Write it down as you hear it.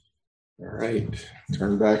All right,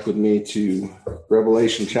 turn back with me to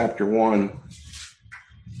Revelation chapter 1.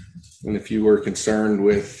 And if you were concerned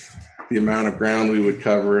with the amount of ground we would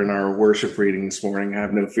cover in our worship reading this morning,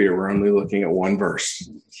 have no fear. We're only looking at one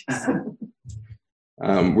verse.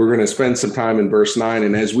 We're going to spend some time in verse 9.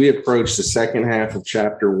 And as we approach the second half of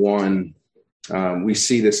chapter 1, we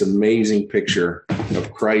see this amazing picture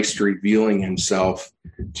of Christ revealing himself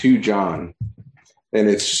to John. And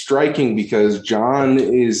it's striking because John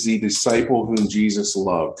is the disciple whom Jesus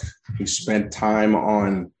loved. He spent time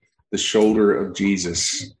on the shoulder of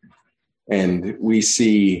Jesus. And we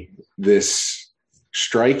see this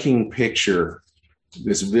striking picture,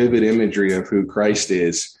 this vivid imagery of who Christ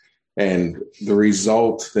is. And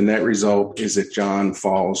the net result is that John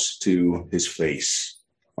falls to his face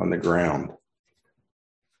on the ground.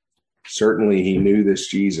 Certainly he knew this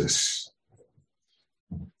Jesus.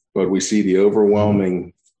 But we see the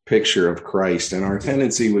overwhelming picture of Christ, and our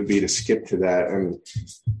tendency would be to skip to that. And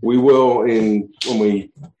we will, when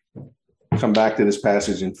we come back to this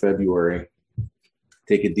passage in February,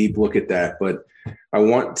 take a deep look at that. But I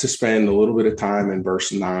want to spend a little bit of time in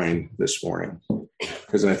verse 9 this morning,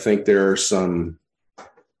 because I think there are some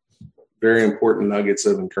very important nuggets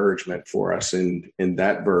of encouragement for us in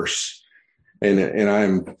that verse. And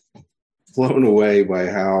I'm blown away by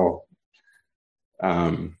how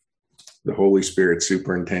the Holy Spirit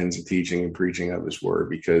superintends the teaching and preaching of his word,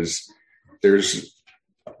 because there's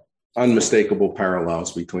unmistakable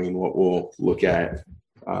parallels between what we'll look at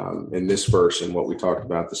in this verse and what we talked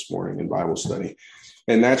about this morning in Bible study.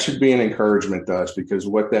 And that should be an encouragement to us, because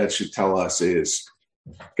what that should tell us is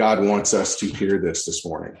God wants us to hear this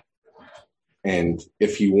morning. And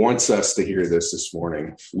if he wants us to hear this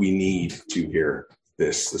morning, we need to hear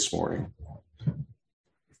this morning.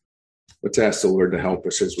 Let's ask the Lord to help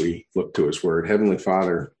us as we look to his word. Heavenly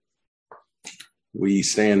Father, we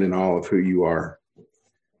stand in awe of who you are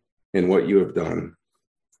and what you have done.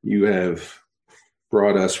 You have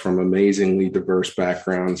brought us from amazingly diverse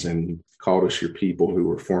backgrounds and called us your people who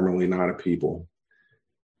were formerly not a people.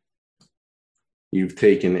 You've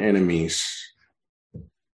taken enemies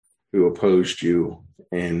who opposed you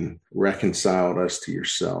and reconciled us to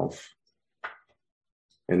yourself,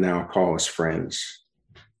 and now call us friends.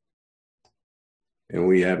 And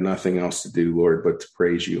we have nothing else to do, Lord, but to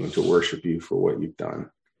praise you and to worship you for what you've done.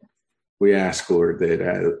 We ask, Lord,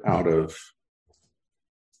 that out of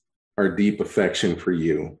our deep affection for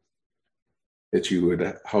you, that you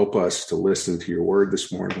would help us to listen to your word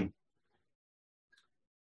this morning,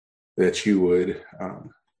 that you would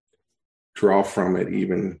draw from it,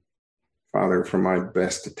 even, Father, from my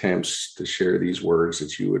best attempts to share these words,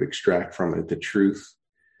 that you would extract from it the truth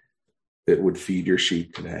that would feed your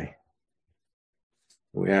sheep today.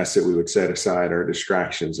 We ask that we would set aside our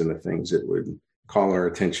distractions and the things that would call our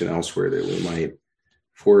attention elsewhere, that we might,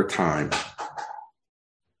 for a time,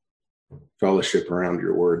 fellowship around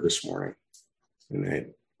your word this morning, and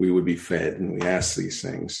that we would be fed. And we ask these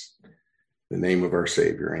things in the name of our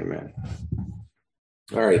Savior. Amen.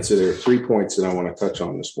 All right, so there are 3 points that I want to touch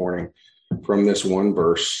on this morning from this one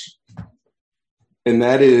verse. And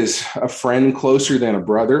that is a friend closer than a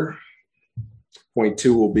brother. Point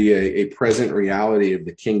 2 will be a present reality of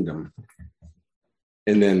the kingdom.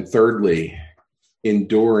 And then thirdly,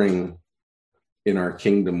 enduring in our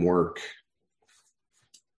kingdom work.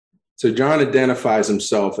 So John identifies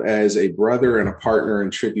himself as a brother and a partner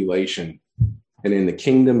in tribulation and in the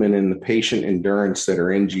kingdom and in the patient endurance that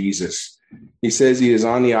are in Jesus. He says he is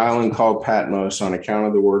on the island called Patmos on account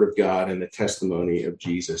of the word of God and the testimony of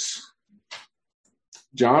Jesus.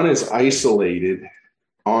 John is isolated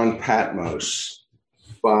on Patmos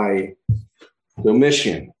by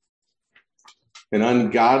Domitian, an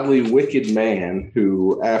ungodly, wicked man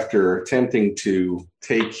who, after attempting to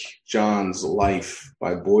take John's life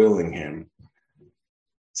by boiling him,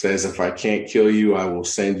 says, if I can't kill you, I will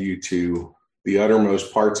send you to the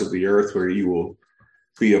uttermost parts of the earth where you will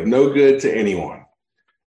be of no good to anyone.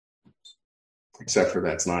 Except for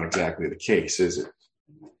that's not exactly the case, is it?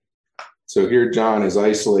 So here John is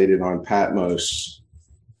isolated on Patmos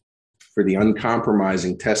for the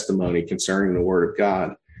uncompromising testimony concerning the word of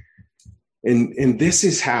God. And this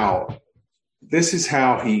is how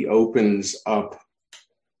he opens up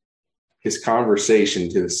his conversation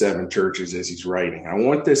to the 7 churches as he's writing. I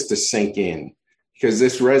want this to sink in, because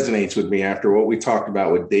this resonates with me after what we talked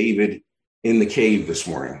about with David in the cave this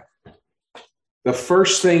morning. The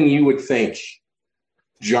first thing you would think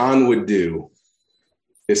John would do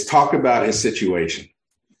is talk about his situation.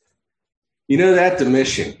 You know, that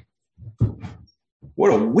Domitian,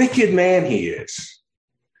 what a wicked man he is.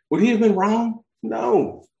 Would he have been wrong?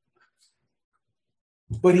 No.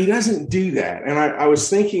 But he doesn't do that. And I was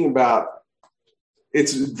thinking about,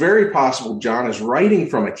 it's very possible John is writing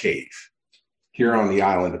from a cave here on the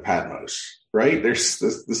island of Patmos, right? There's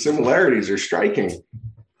the similarities are striking.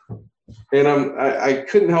 And I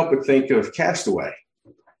couldn't help but think of Castaway,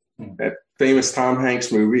 that famous Tom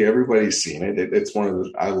Hanks movie. Everybody's seen it. It's one of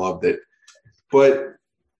the, I loved it. But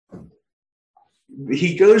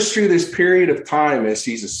he goes through this period of time as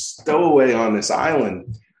he's a stowaway on this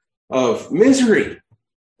island of misery.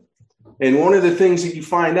 And one of the things that you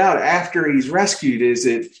find out after he's rescued is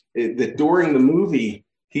that during the movie,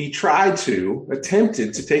 he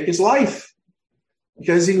attempted to take his life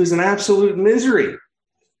because he was in absolute misery,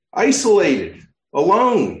 isolated,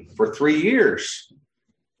 alone for 3 years.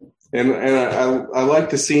 And I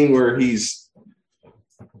like the scene where he's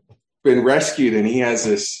been rescued and he has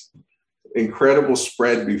this incredible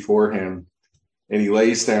spread before him, and he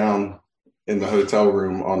lays down in the hotel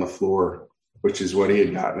room on the floor, which is what he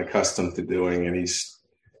had gotten accustomed to doing. And he's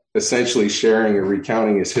essentially sharing and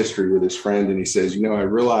recounting his history with his friend. And he says, I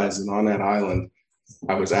realized that on that island,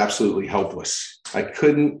 I was absolutely helpless. I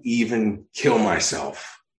couldn't even kill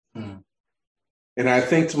myself. Mm. And I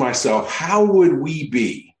think to myself, how would we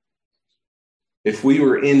be if we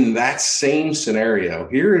were in that same scenario?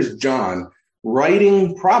 Here is John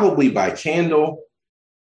writing probably by candle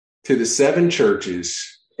to the 7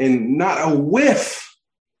 churches, and not a whiff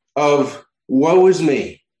of woe is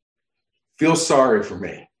me, feel sorry for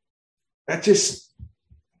me. That just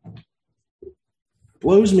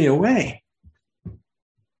blows me away.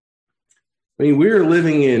 I mean, we're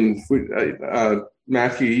living in,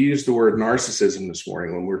 Matthew, you used the word narcissism this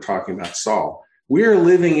morning when we were talking about Saul. We are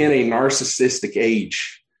living in a narcissistic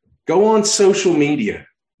age. Go on social media.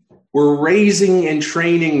 We're raising and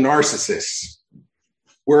training narcissists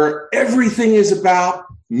where everything is about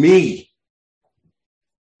me.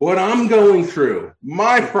 What I'm going through,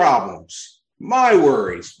 my problems, my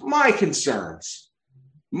worries, my concerns,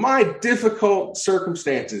 my difficult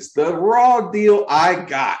circumstances, the raw deal I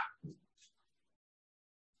got.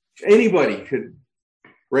 Anybody could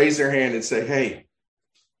raise their hand and say, hey,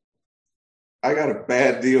 I got a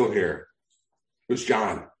bad deal here. It was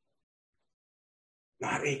John.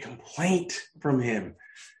 Not a complaint from him.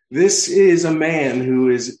 This is a man who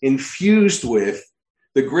is infused with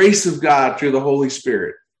the grace of God through the Holy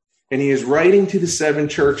Spirit. And he is writing to the 7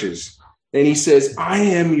 churches. And he says, I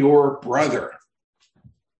am your brother.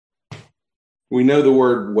 We know the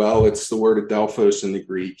word well. It's the word adelphos in the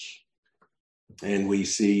Greek. And we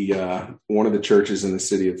see one of the churches in the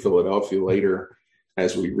city of Philadelphia later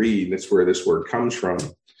as we read. That's where this word comes from.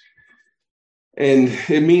 And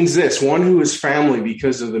it means this, one who is family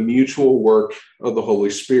because of the mutual work of the Holy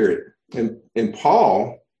Spirit. And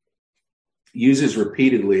Paul uses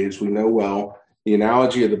repeatedly, as we know well, the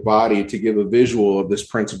analogy of the body to give a visual of this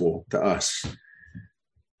principle to us.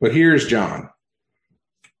 But here's John.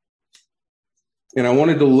 And I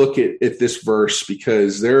wanted to look at this verse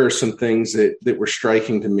because there are some things that were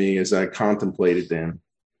striking to me as I contemplated them.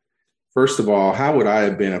 First of all, how would I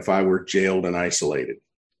have been if I were jailed and isolated?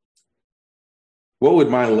 What would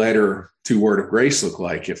my letter to Word of Grace look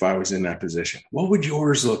like if I was in that position? What would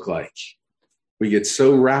yours look like? We get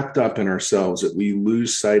so wrapped up in ourselves that we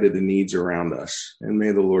lose sight of the needs around us. And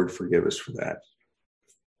may the Lord forgive us for that.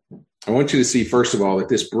 I want you to see, first of all, that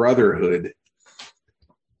this brotherhood,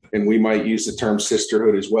 and we might use the term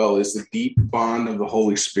sisterhood as well, is the deep bond of the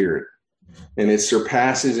Holy Spirit. And it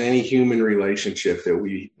surpasses any human relationship that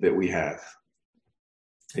we have.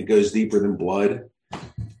 It goes deeper than blood.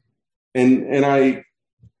 And I,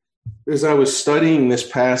 as I was studying this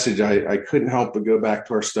passage, I couldn't help but go back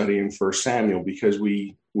to our study in 1 Samuel because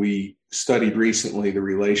we studied recently the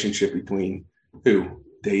relationship between who?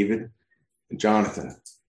 David and Jonathan,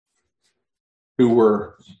 who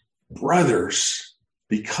were brothers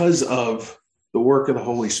because of the work of the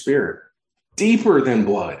Holy Spirit, deeper than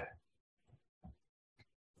blood.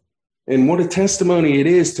 And what a testimony it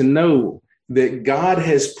is to know that God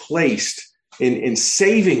has placed in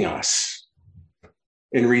saving us,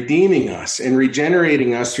 in redeeming us, and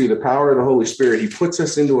regenerating us through the power of the Holy Spirit. He puts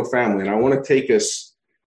us into a family. And I want to take us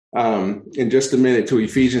in just a minute to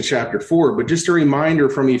Ephesians chapter 4, but just a reminder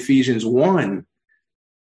from Ephesians 1,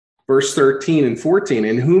 verse 13 and 14,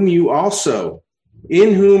 in whom you also,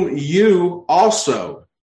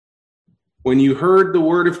 when you heard the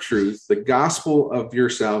word of truth, the gospel of your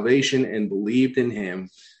salvation, and believed in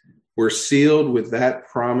him, were sealed with that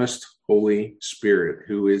promised Holy Spirit,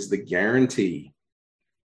 who is the guarantee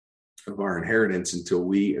of our inheritance until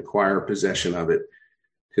we acquire possession of it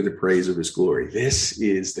to the praise of his glory. This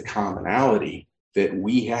is the commonality that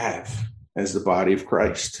we have as the body of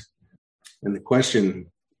Christ. And the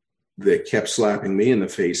question that kept slapping me in the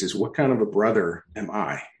face is, what kind of a brother am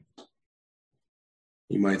I?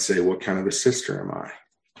 You might say, what kind of a sister am I?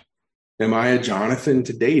 Am I a Jonathan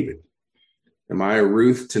to David? Am I a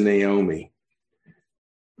Ruth to Naomi?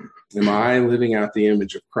 Am I living out the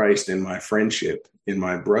image of Christ in my friendship, in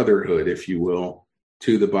my brotherhood, if you will,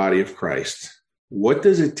 to the body of Christ? What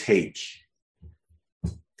does it take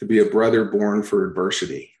to be a brother born for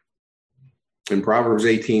adversity? In Proverbs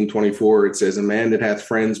 18:24, it says, a man that hath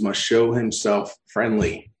friends must show himself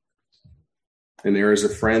friendly. And there is a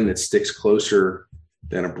friend that sticks closer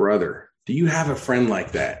than a brother. Do you have a friend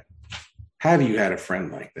like that? Have you had a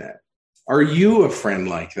friend like that? Are you a friend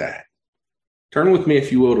like that? Turn with me,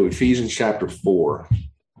 if you will, to Ephesians chapter 4. I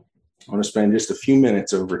want to spend just a few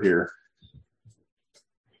minutes over here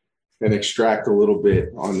and extract a little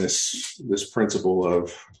bit on this principle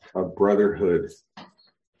of brotherhood.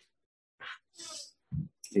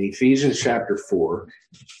 In Ephesians chapter 4,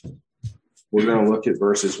 we're going to look at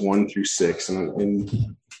verses 1 through 6.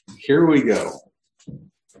 And here we go.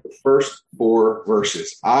 The first 4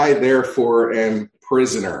 verses. I, therefore, am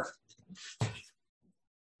prisoner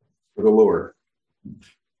for the Lord.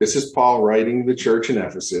 This is Paul writing to the church in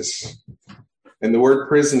Ephesus. And the word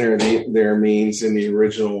prisoner there means, in the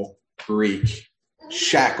original Greek,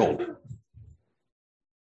 shackled.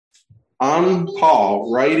 I'm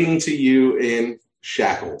Paul writing to you in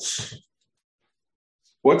shackles.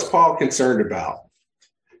 What's Paul concerned about?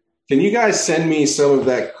 Can you guys send me some of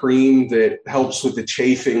that cream that helps with the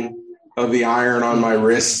chafing of the iron on my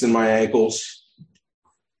wrists and my ankles?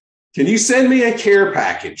 Can you send me a care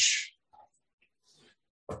package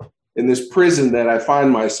in this prison that I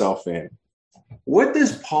find myself in? What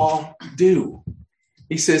does Paul do?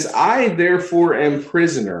 He says, I therefore am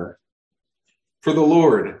prisoner for the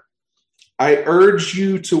Lord. I urge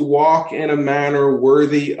you to walk in a manner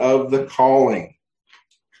worthy of the calling.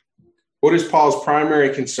 What is Paul's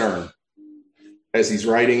primary concern as he's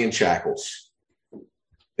writing in shackles?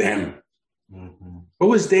 Them. Mm-hmm. What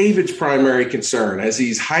was David's primary concern as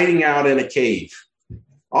he's hiding out in a cave?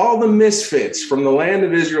 All the misfits from the land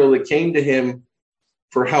of Israel that came to him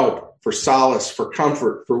for help, for solace, for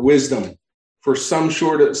comfort, for wisdom, for some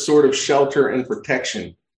sort of shelter and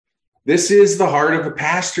protection. This is the heart of a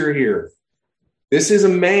pastor here. This is a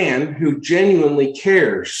man who genuinely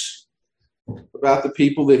cares about the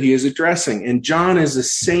people that he is addressing. And John is the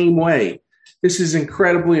same way. This is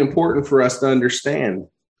incredibly important for us to understand.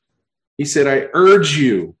 He said, I urge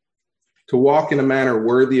you to walk in a manner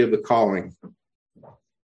worthy of the calling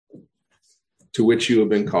to which you have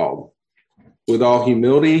been called, with all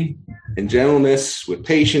humility and gentleness, with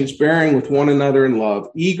patience, bearing with one another in love,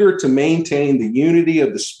 eager to maintain the unity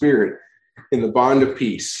of the Spirit in the bond of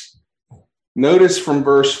peace. Notice from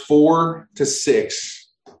verse 4 to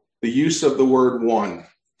 6, the use of the word one.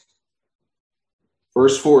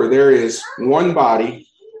 Verse 4, there is one body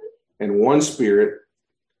and one Spirit,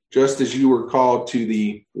 just as you were called to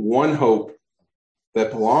the one hope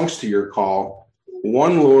that belongs to your call,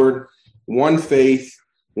 one Lord, one faith,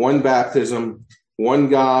 one baptism, one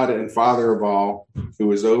God and Father of all,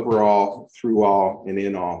 who is over all, through all, and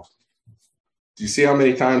in all. Do you see how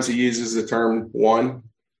many times he uses the term one?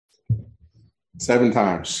 7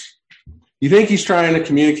 times. You think he's trying to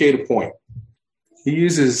communicate a point? He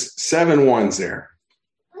uses 7 ones there.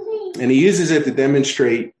 And he uses it to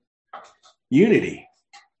demonstrate unity.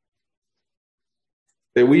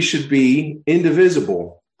 That we should be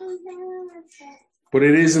indivisible. But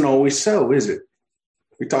it isn't always so, is it?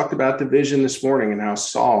 We talked about division this morning and how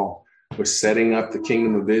Saul was setting up the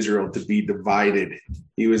kingdom of Israel to be divided.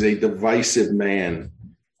 He was a divisive man.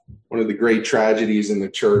 One of the great tragedies in the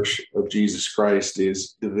church of Jesus Christ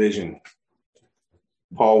is division.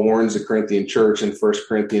 Paul warns the Corinthian church in 1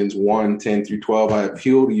 Corinthians 1, 10 through 12, I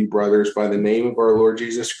appeal to you, brothers, by the name of our Lord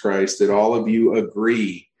Jesus Christ, that all of you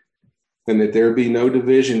agree, and that there be no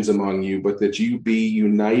divisions among you, but that you be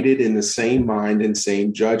united in the same mind and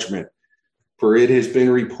same judgment. For it has been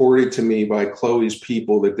reported to me by Chloe's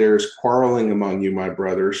people that there is quarreling among you, my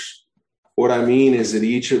brothers. What I mean is that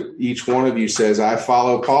each one of you says, I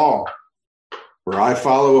follow Paul, or I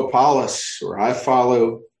follow Apollos, or I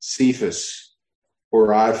follow Cephas,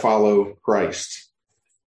 or I follow Christ.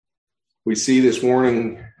 We see this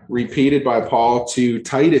warning repeated by Paul to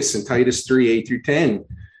Titus in Titus 3, 8 through 10.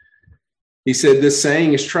 He said, this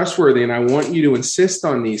saying is trustworthy, and I want you to insist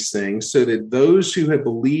on these things so that those who have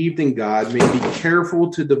believed in God may be careful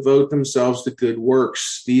to devote themselves to good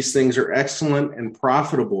works. These things are excellent and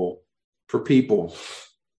profitable for people,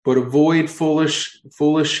 but avoid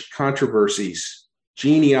foolish controversies,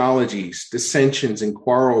 genealogies, dissensions, and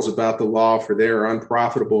quarrels about the law, for they are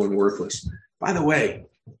unprofitable and worthless. By the way,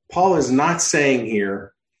 Paul is not saying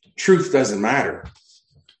here, truth doesn't matter.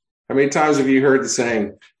 How many times have you heard the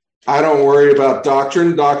saying, I don't worry about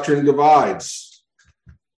doctrine, doctrine divides?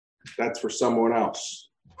 That's for someone else.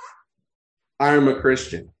 I am a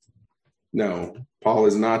Christian. No, Paul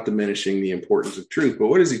is not diminishing the importance of truth, but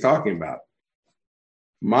what is he talking about?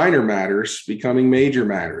 Minor matters becoming major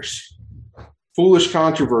matters. Foolish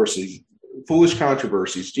controversies,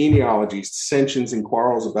 genealogies, dissensions, and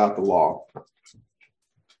quarrels about the law.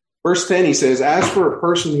 Verse 10, he says, as for a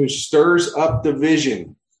person who stirs up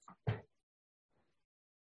division.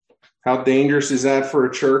 How dangerous is that for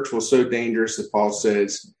a church? Well, so dangerous that Paul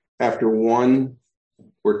says, after one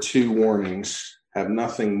or two warnings, have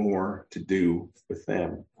nothing more to do with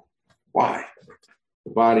them. Why?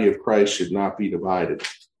 The body of Christ should not be divided.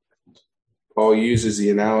 Paul uses the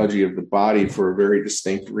analogy of the body for a very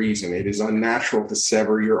distinct reason. It is unnatural to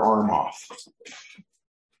sever your arm off.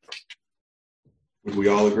 Would we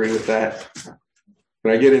all agree with that? Can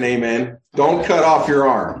I get an amen? Don't cut off your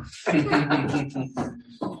arm.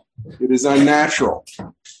 It is unnatural.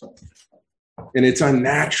 And it's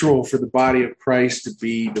unnatural for the body of Christ to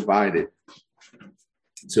be divided.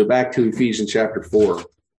 So back to Ephesians chapter 4.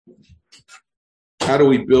 How do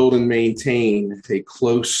we build and maintain a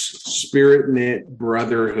close spirit-knit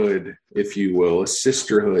brotherhood, if you will, a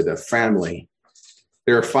sisterhood, a family?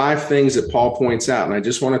 There are 5 things that Paul points out, and I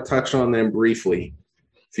just want to touch on them briefly.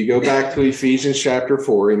 If you go back to Ephesians chapter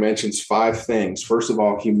 4, he mentions 5 things. First of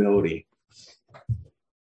all, humility.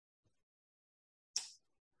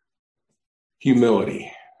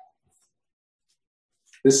 Humility.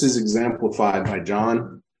 This is exemplified by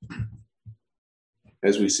John.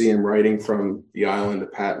 As we see him writing from the island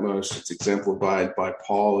of Patmos, it's exemplified by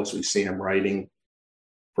Paul as we see him writing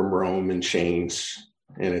from Rome in chains.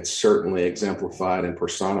 And it's certainly exemplified and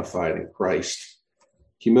personified in Christ.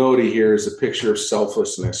 Humility here is a picture of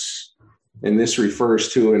selflessness. And this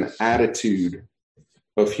refers to an attitude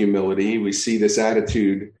of humility. We see this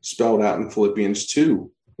attitude spelled out in Philippians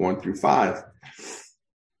 2, 1-5.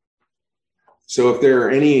 So if there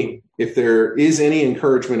is any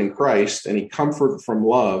encouragement in Christ, any comfort from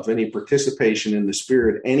love, any participation in the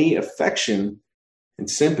Spirit, any affection and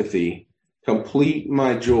sympathy, complete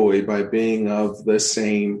my joy by being of the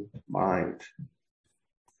same mind,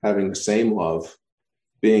 having the same love,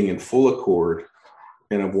 being in full accord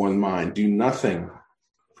and of one mind. Do nothing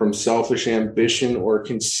from selfish ambition or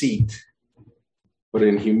conceit, but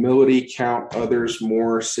in humility count others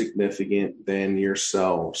more significant than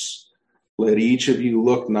yourselves. Let each of you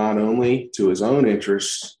look not only to his own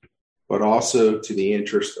interests, but also to the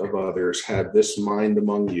interest of others. Have this mind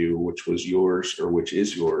among you, which was yours, or which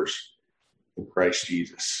is yours, in Christ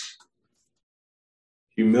Jesus.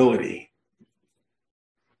 Humility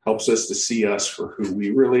helps us to see us for who we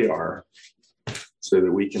really are, so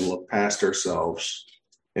that we can look past ourselves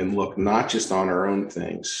and look not just on our own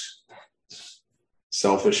things,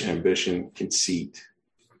 selfish ambition, conceit,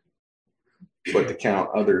 but to count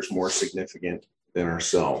others more significant than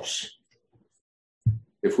ourselves.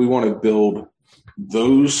 If we want to build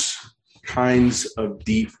those kinds of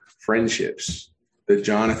deep friendships, the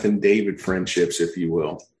Jonathan David friendships, if you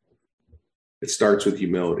will, it starts with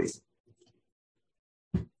humility.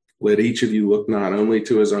 Let each of you look not only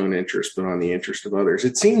to his own interest, but on the interest of others.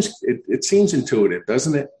 It seems intuitive,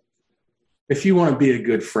 doesn't it? If you want to be a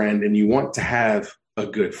good friend and you want to have a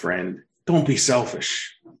good friend, don't be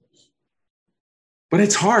selfish. But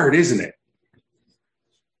it's hard, isn't it?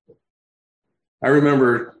 I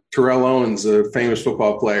remember Terrell Owens, a famous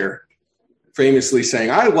football player, famously saying,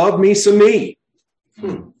 I love me some me.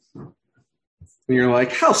 And you're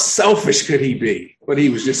like, how selfish could he be? But he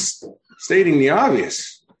was just stating the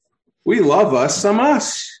obvious. We love us some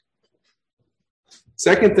us.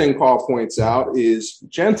 Second thing Paul points out is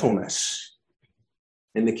gentleness.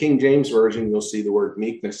 In the King James Version, you'll see the word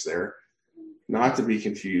meekness there, not to be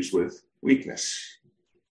confused with weakness.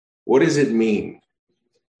 What does it mean?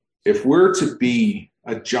 If we're to be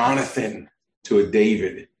a Jonathan to a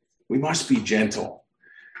David, we must be gentle.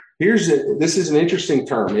 This is an interesting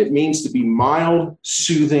term. It means to be mild,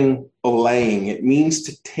 soothing, allaying. It means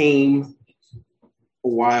to tame a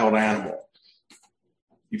wild animal.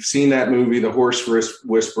 You've seen that movie, The Horse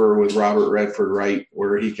Whisperer, with Robert Redford, right?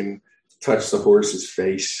 Where he can touch the horse's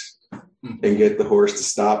face and get the horse to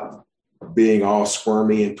stop being all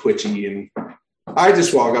squirmy and twitchy. And I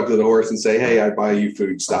just walk up to the horse and say, hey, I buy you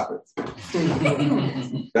food. Stop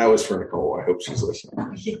it. That was for Nicole. I hope she's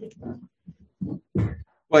listening.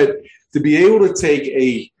 But to be able to take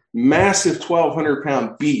a massive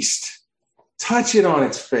 1,200-pound beast touch it on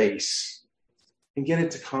its face, and get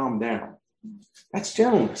it to calm down. That's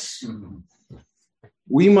gentleness. Mm-hmm.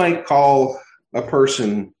 We might call a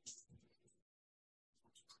person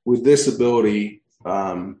with this ability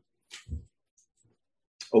a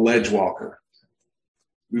ledge walker.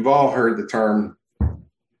 We've all heard the term,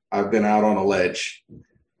 I've been out on a ledge.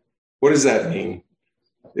 What does that mean?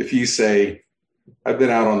 If you say, I've been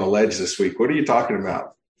out on the ledge this week, what are you talking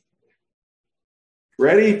about?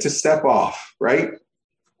 Ready to step off, right? A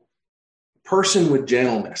person with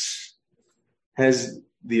gentleness has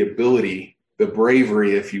the ability, the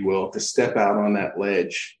bravery, if you will, to step out on that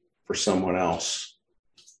ledge for someone else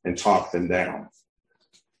and talk them down.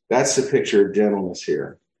 That's the picture of gentleness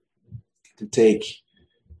here. To take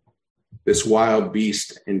this wild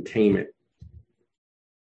beast and tame it.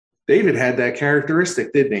 David had that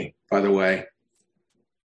characteristic, didn't he, by the way?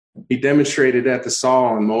 He demonstrated that to Saul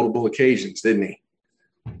on multiple occasions, didn't he?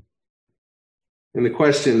 And the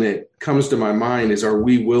question that comes to my mind is, are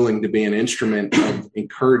we willing to be an instrument of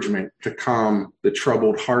encouragement to calm the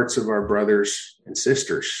troubled hearts of our brothers and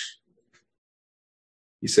sisters?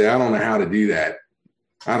 You say, I don't know how to do that.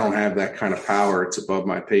 I don't have that kind of power. It's above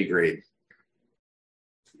my pay grade.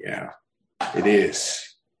 Yeah, it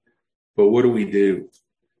is. But what do?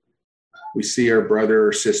 We see our brother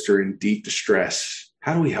or sister in deep distress.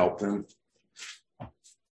 How do we help them?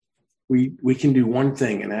 We can do one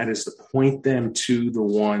thing, and that is to point them to the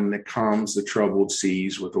one that calms the troubled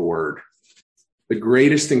seas with a word. The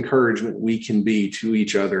greatest encouragement we can be to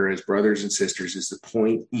each other as brothers and sisters is to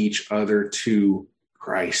point each other to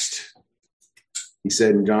Christ. He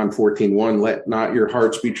said in John 14:1, let not your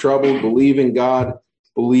hearts be troubled. Believe in God.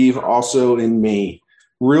 Believe also in me.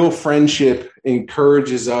 Real friendship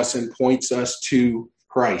encourages us and points us to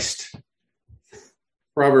Christ.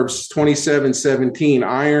 Proverbs 27:17,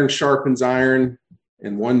 iron sharpens iron,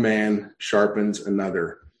 and one man sharpens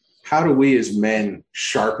another. How do we as men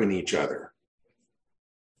sharpen each other?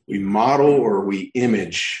 We model or we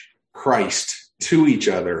image Christ to each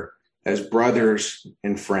other as brothers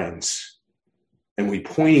and friends, and we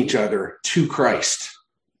point each other to Christ.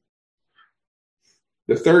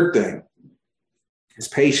 The third thing is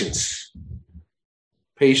patience.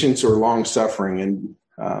 Patience or long suffering. And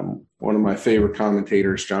one of my favorite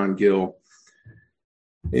commentators, John Gill,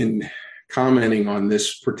 in commenting on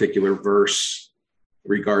this particular verse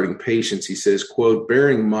regarding patience, he says, quote,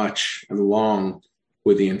 bearing much and long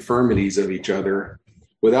with the infirmities of each other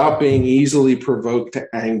without being easily provoked to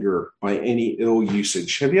anger by any ill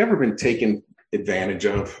usage. Have you ever been taken advantage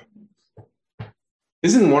of?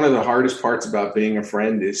 Isn't one of the hardest parts about being a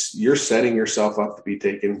friend is you're setting yourself up to be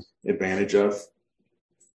taken advantage of?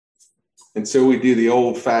 And so we do the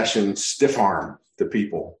old-fashioned stiff arm to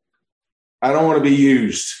people. I don't want to be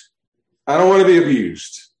used. I don't want to be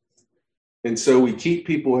abused. And so we keep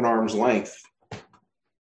people at arm's length.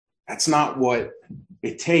 That's not what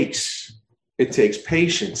it takes. It takes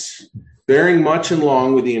patience, bearing much and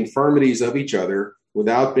long with the infirmities of each other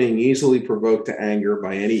without being easily provoked to anger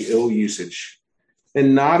by any ill usage,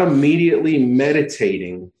 and not immediately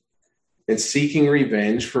meditating and seeking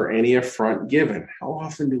revenge for any affront given. How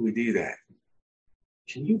often do we do that?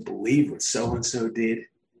 Can you believe what so-and-so did?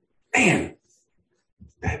 Man,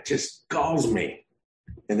 that just galls me.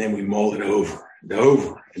 And then we mull it over and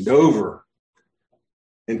over and over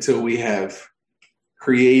until we have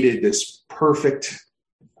created this perfect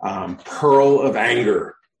pearl of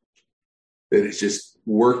anger that has just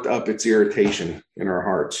worked up its irritation in our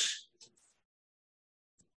hearts.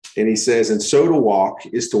 And he says, and so to walk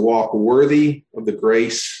is to walk worthy of the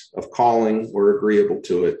grace of calling or agreeable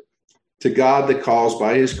to it, to God that calls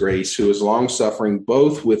by his grace, who is long-suffering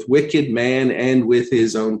both with wicked man and with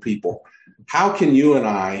his own people. How can you and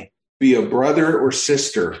I be a brother or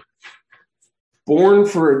sister born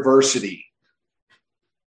for adversity?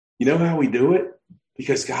 You know how we do it?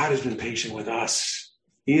 Because God has been patient with us.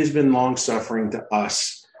 He has been long-suffering to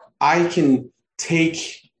us. I can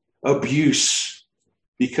take abuse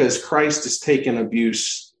because Christ has taken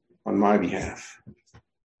abuse on my behalf.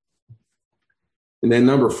 And then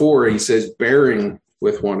number 4, he says, bearing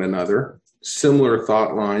with one another. Similar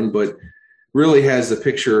thought line, but really has the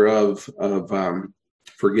picture of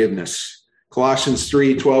forgiveness. Colossians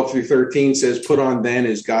 3:12-13 says, put on then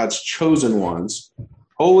as God's chosen ones,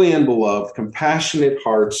 holy and beloved, compassionate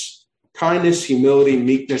hearts, kindness, humility,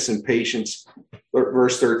 meekness, and patience.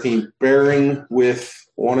 Verse 13, bearing with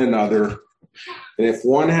one another. And if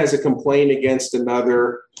one has a complaint against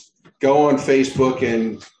another, go on Facebook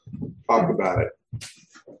and talk about it.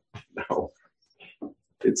 No.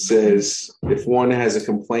 It says, if one has a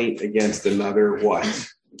complaint against another, what?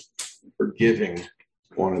 Forgiving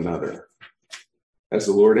one another. As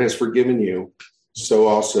the Lord has forgiven you, so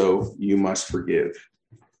also you must forgive.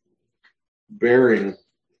 Bearing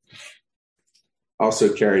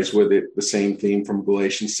also carries with it the same theme from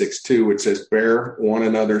Galatians 6:2, which says, bear one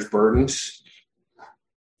another's burdens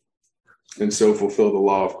and so fulfill the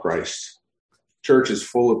law of Christ. Church is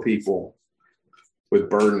full of people with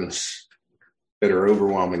burdens that are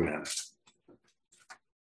overwhelming them.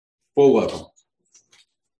 Full of them.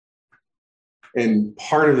 And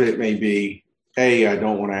part of it may be, hey, I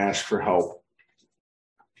don't want to ask for help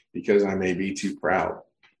because I may be too proud.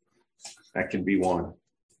 That can be one.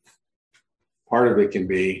 Part of it can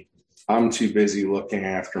be, I'm too busy looking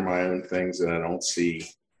after my own things that I don't see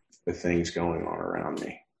the things going on around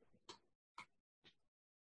me.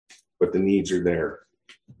 But the needs are there.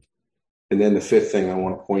 And then the fifth thing I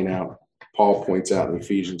want to point out, Paul points out in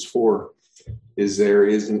Ephesians 4, is there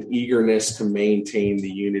is an eagerness to maintain the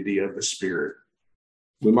unity of the Spirit.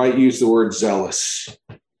 We might use the word zealous.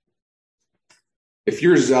 If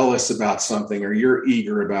you're zealous about something or you're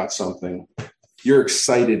eager about something, you're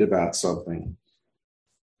excited about something.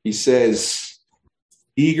 He says,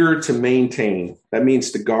 eager to maintain. That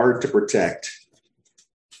means to guard, to protect.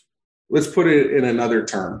 Let's put it in another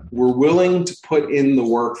term. We're willing to put in the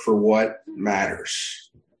work for what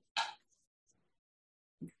matters.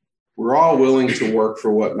 We're all willing to work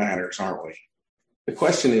for what matters, aren't we? The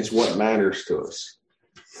question is, what matters to us?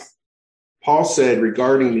 Paul said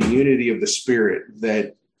regarding the unity of the Spirit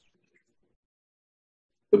that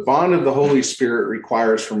the bond of the Holy Spirit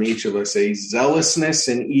requires from each of us a zealousness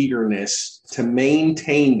and eagerness to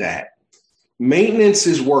maintain that. Maintenance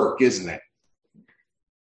is work, isn't it?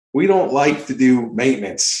 We don't like to do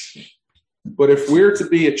maintenance. But if we're to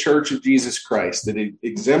be a church of Jesus Christ that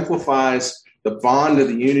exemplifies the bond of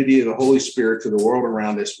the unity of the Holy Spirit to the world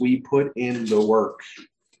around us, we put in the work.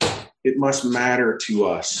 It must matter to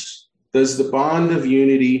us. Does the bond of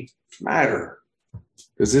unity matter?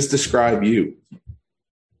 Does this describe you?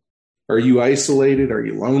 Are you isolated? Are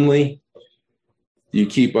you lonely? Do you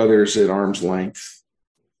keep others at arm's length?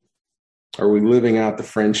 Are we living out the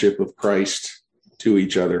friendship of Christ to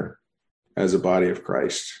each other as a body of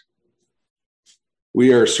Christ?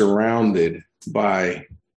 We are surrounded by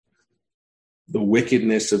the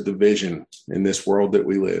wickedness of division in this world that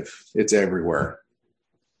we live. It's everywhere.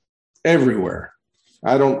 Everywhere.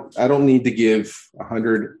 I don't need to give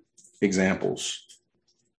 100 examples.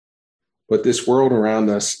 But this world around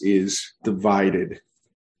us is divided.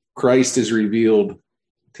 Christ is revealed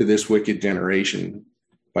to this wicked generation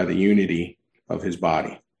by the unity of his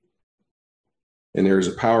body. And there is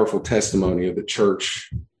a powerful testimony of the church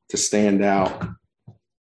to stand out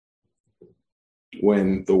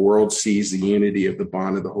when the world sees the unity of the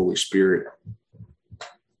bond of the Holy Spirit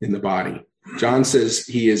in the body. John says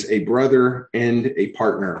he is a brother and a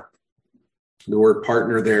partner. The word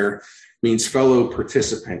partner there means fellow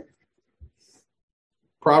participant.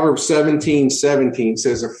 Proverbs 17:17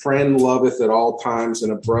 says, a friend loveth at all times,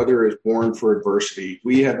 and a brother is born for adversity.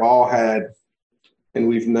 We have all had, and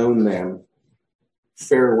we've known them,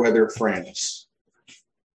 fair weather friends.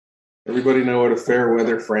 Everybody know what a fair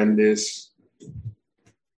weather friend is?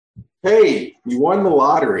 Hey, you won the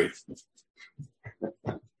lottery.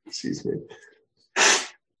 Excuse me.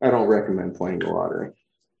 I don't recommend playing the lottery.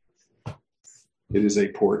 It is a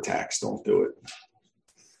poor tax. Don't do it.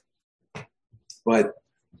 But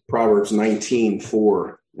Proverbs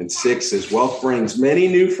 19:4-6 says, wealth brings many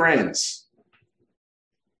new friends,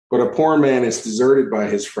 but a poor man is deserted by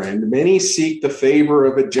his friend. Many seek the favor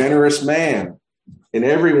of a generous man, and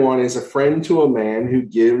everyone is a friend to a man who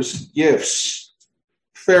gives gifts.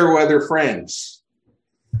 Fair weather friends.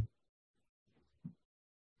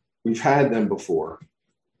 We've had them before.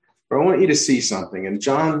 But I want you to see something, and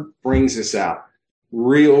John brings this out.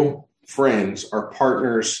 Real friends are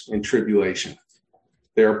partners in tribulation.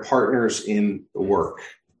 They are partners in the work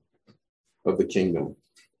of the kingdom.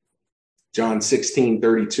 John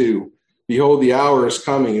 16:32, behold, the hour is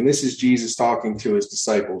coming, and this is Jesus talking to his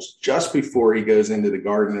disciples just before he goes into the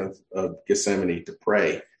Garden of Gethsemane to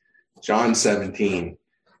pray. John 17,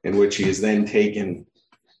 in which he is then taken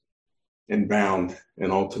and bound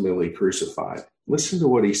and ultimately crucified. Listen to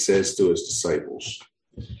what he says to his disciples.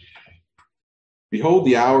 Behold,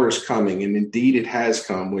 the hour is coming, and indeed it has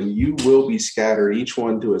come, when you will be scattered, each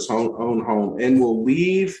one to his own home, and will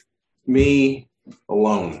leave me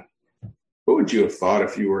alone. What would you have thought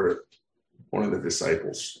if you were one of the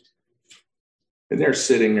disciples? And they're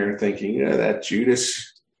sitting there thinking, that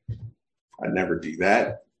Judas, I'd never do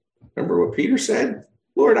that. Remember what Peter said?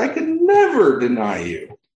 Lord, I could never deny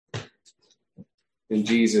you. And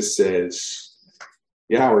Jesus says,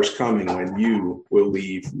 the hour is coming when you will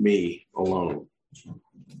leave me alone.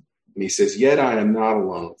 And he says, yet I am not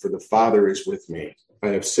alone, for the Father is with me. I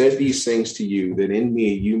have said these things to you, that in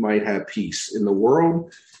me you might have peace. In the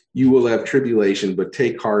world you will have tribulation, but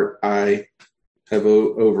take heart, I have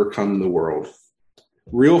overcome the world.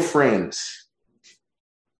 Real friends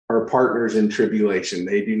are partners in tribulation.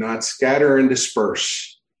 They do not scatter and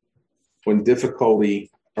disperse when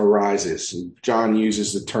difficulty arises. And John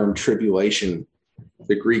uses the term tribulation,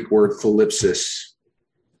 the Greek word thlipsis,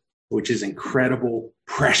 which is incredible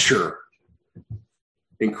pressure.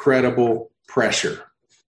 Incredible pressure.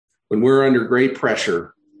 When we're under great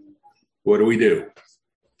pressure, what do?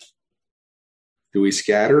 Do we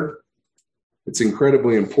scatter? It's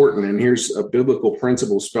incredibly important. And here's a biblical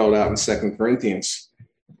principle spelled out in 2 Corinthians.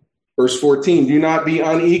 Verse 14, do not be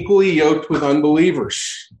unequally yoked with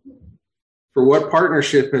unbelievers. For what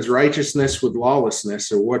partnership has righteousness with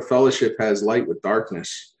lawlessness, or what fellowship has light with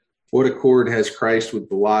darkness? What accord has Christ with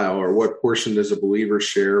Belial, or what portion does a believer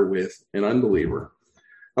share with an unbeliever?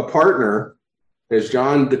 A partner, as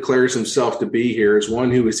John declares himself to be here, is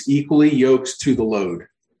one who is equally yoked to the load.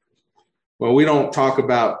 Well, we don't talk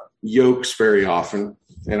about yokes very often.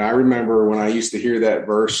 And I remember when I used to hear that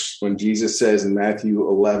verse when Jesus says in Matthew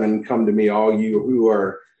 11, come to me, all you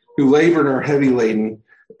who labor and are heavy laden,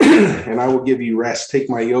 and I will give you rest. Take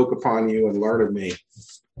my yoke upon you and learn of me.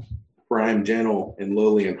 For I am gentle and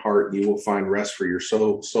lowly in heart, and you will find rest for your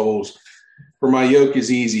souls. For my yoke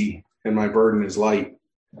is easy and my burden is light.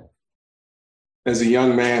 As a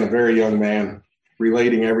young man, a very young man,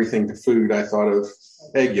 relating everything to food, I thought of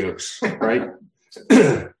egg yolks, right?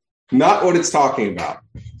 Not what it's talking about.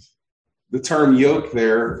 The term yoke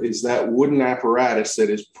there is that wooden apparatus that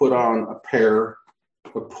is put on a pair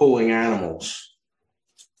of pulling animals.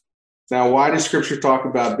 Now, why does Scripture talk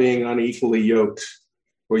about being unequally yoked?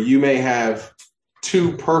 Well, you may have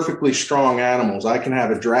two perfectly strong animals. I can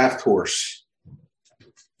have a draft horse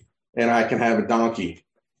and I can have a donkey.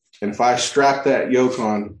 And if I strap that yoke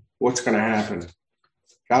on, what's going to happen?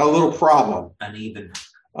 Got a little problem.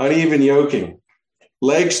 Uneven yoking.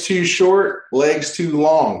 Legs too short, legs too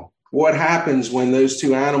long. What happens when those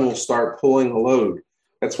two animals start pulling a load?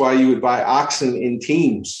 That's why you would buy oxen in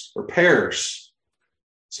teams or pairs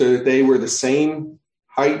so that they were the same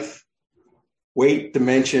height, weight,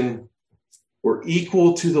 dimension, were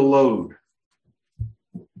equal to the load.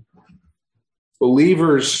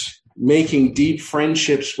 Believers making deep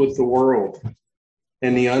friendships with the world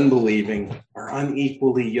and the unbelieving are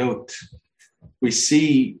unequally yoked. We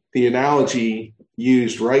see the analogy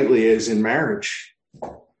used rightly as in marriage.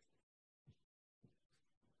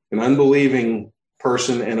 An unbelieving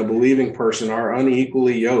person and a believing person are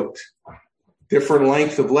unequally yoked. Different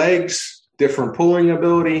length of legs, different pulling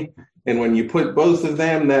ability. And when you put both of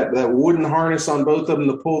them, that wooden harness on both of them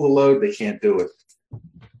to pull the load, they can't do it.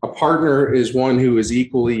 A partner is one who is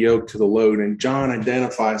equally yoked to the load. And John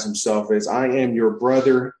identifies himself as, I am your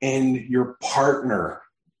brother and your partner.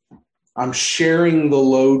 I'm sharing the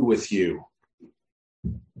load with you.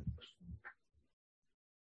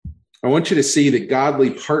 I want you to see that godly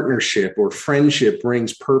partnership or friendship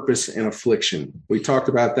brings purpose and affliction. We talked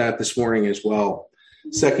about that this morning as well.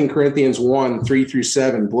 2 Corinthians 1,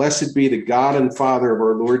 3-7. Blessed be the God and Father of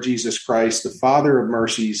our Lord Jesus Christ, the Father of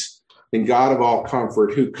mercies and God of all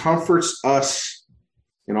comfort, who comforts us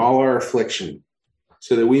in all our affliction,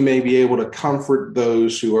 so that we may be able to comfort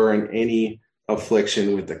those who are in any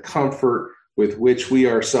affliction with the comfort with which we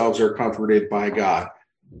ourselves are comforted by God.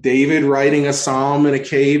 David writing a psalm in a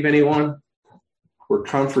cave, anyone? We're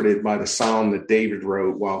comforted by the psalm that David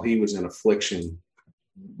wrote while he was in affliction.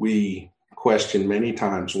 We question many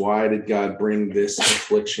times, why did God bring this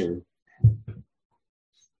affliction,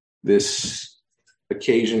 this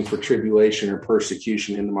occasion for tribulation or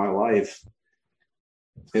persecution into my life?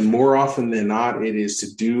 And more often than not, it is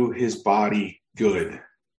to do his body good.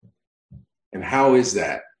 And how is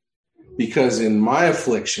that? Because in my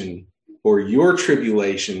affliction, or your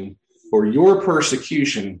tribulation, or your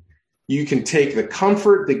persecution, you can take the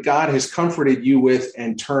comfort that God has comforted you with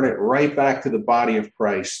and turn it right back to the body of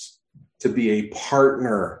Christ to be a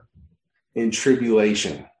partner in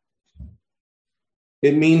tribulation.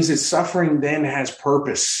 It means that suffering then has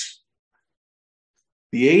purpose.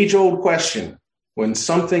 The age-old question, when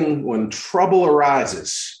trouble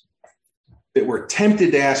arises, that we're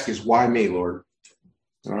tempted to ask is, why me, Lord?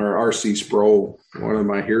 Our R.C. Sproul, one of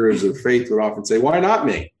my heroes of faith, would often say, why not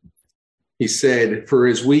me? He said, for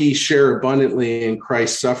as we share abundantly in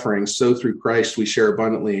Christ's suffering, so through Christ we share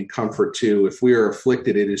abundantly in comfort too. If we are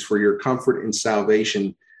afflicted, it is for your comfort and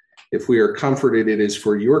salvation. If we are comforted, it is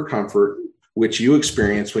for your comfort, which you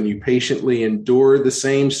experience when you patiently endure the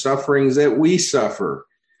same sufferings that we suffer.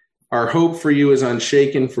 Our hope for you is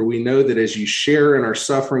unshaken, for we know that as you share in our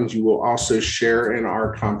sufferings, you will also share in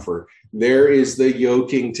our comfort. There is the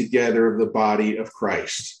yoking together of the body of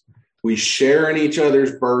Christ. We share in each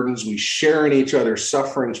other's burdens. We share in each other's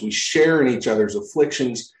sufferings. We share in each other's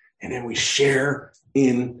afflictions. And then we share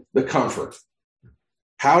in the comfort.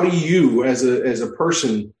 How do you, as a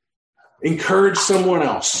person, encourage someone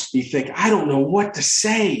else? You think, I don't know what to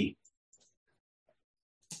say.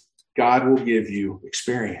 God will give you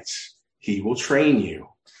experience. He will train you.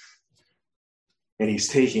 And he's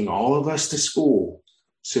taking all of us to school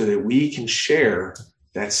so that we can share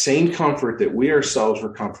that same comfort that we ourselves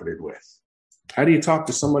were comforted with. How do you talk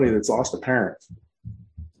to somebody that's lost a parent?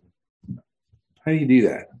 How do you do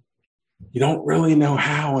that? You don't really know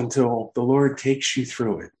how until the Lord takes you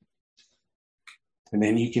through it. And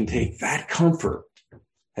then you can take that comfort,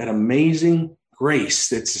 that amazing grace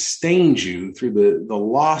that sustains you through the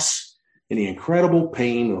loss and the incredible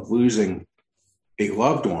pain of losing a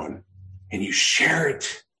loved one, and you share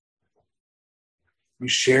it. You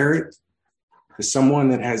share it to someone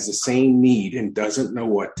that has the same need and doesn't know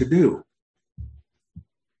what to do.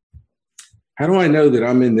 How do I know that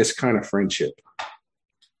I'm in this kind of friendship?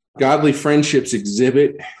 Godly friendships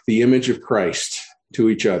exhibit the image of Christ to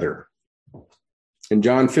each other. In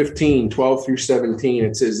John 15:12-17,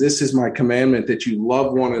 it says, "This is my commandment, that you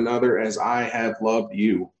love one another as I have loved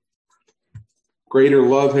you. Greater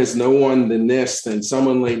love has no one than this, than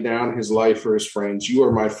someone laid down his life for his friends. You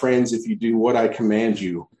are my friends if you do what I command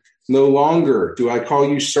you. No longer do I call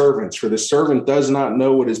you servants, for the servant does not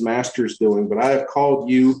know what his master is doing, but I have called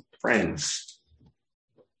you friends.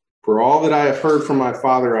 For all that I have heard from my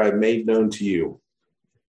Father, I have made known to you.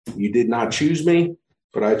 You did not choose me,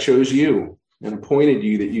 but I chose you and appointed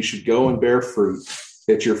you that you should go and bear fruit,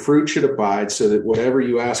 that your fruit should abide, so that whatever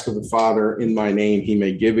you ask of the Father in my name, he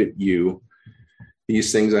may give it you.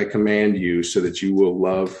 These things I command you, so that you will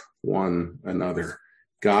love one another."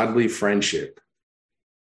 Godly friendship,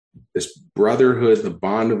 this brotherhood, the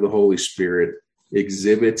bond of the Holy Spirit,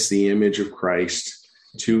 exhibits the image of Christ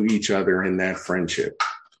to each other in that friendship.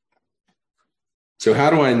 So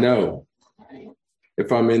how do I know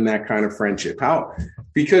if I'm in that kind of friendship? How?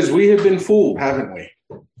 Because we have been fooled, haven't we?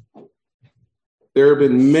 There have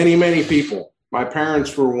been many, many people. My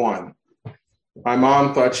parents were one. My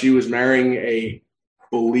mom thought she was marrying a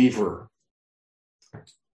believer.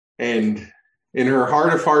 And in her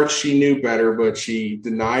heart of hearts, she knew better, but she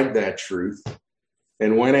denied that truth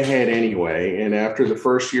and went ahead anyway. And after the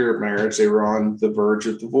first year of marriage, they were on the verge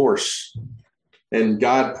of divorce. And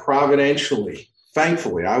God providentially,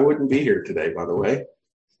 thankfully, I wouldn't be here today, by the way,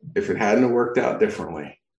 if it hadn't worked out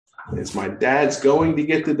differently. As my dad's going to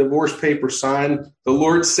get the divorce paper signed, the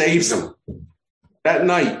Lord saves him. That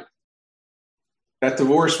night, that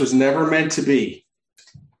divorce was never meant to be.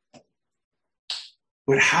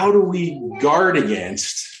 But how do we guard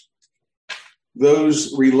against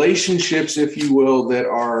those relationships, if you will, that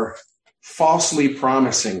are falsely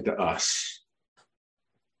promising to us?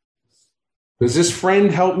 Does this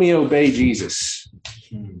friend help me obey Jesus?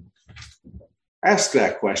 Ask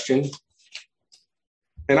that question.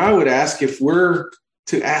 And I would ask, if we're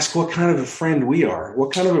to ask what kind of a friend we are,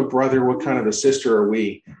 what kind of a brother, what kind of a sister are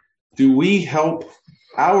we? Do we help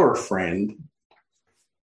our friend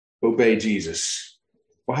obey Jesus?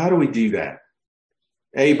 Well, how do we do that?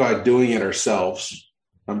 A, by doing it ourselves,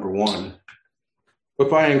 number one, but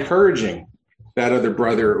by encouraging that other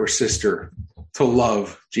brother or sister to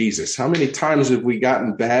love Jesus. How many times have we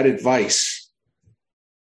gotten bad advice?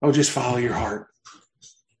 Oh, just follow your heart.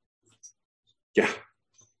 Yeah.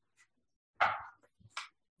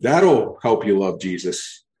 That'll help you love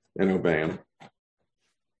Jesus and obey him.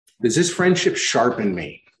 Does this friendship sharpen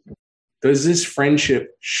me? Does this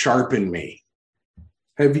friendship sharpen me?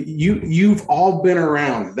 You've all been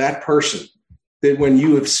around that person that when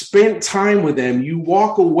you have spent time with them, you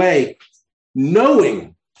walk away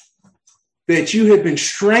knowing that you have been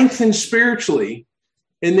strengthened spiritually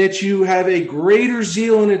and that you have a greater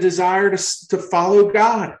zeal and a desire to follow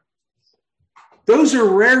God. Those are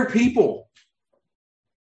rare people.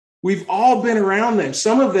 We've all been around them.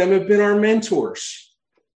 Some of them have been our mentors.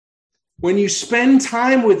 When you spend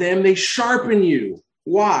time with them, they sharpen you.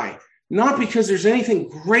 Why? Not because there's anything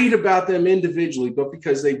great about them individually, but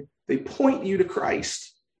because they point you to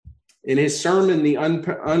Christ. In his sermon, The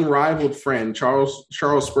Unrivaled Friend, Charles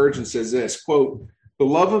Spurgeon says this, quote, "The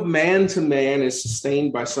love of man to man is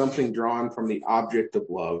sustained by something drawn from the object of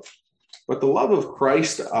love. But the love of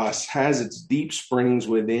Christ to us has its deep springs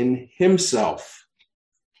within himself.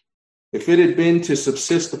 If it had been to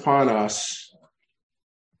subsist upon us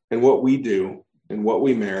and what we do and what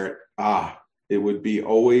we merit, it would be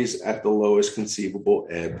always at the lowest conceivable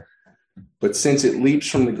ebb. But since it leaps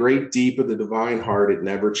from the great deep of the divine heart, it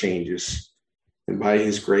never changes. And by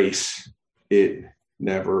his grace, it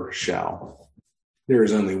never shall. There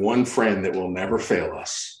is only one friend that will never fail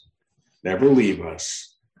us, never leave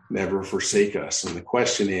us, never forsake us. And the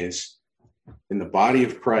question is, in the body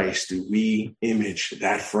of Christ, do we image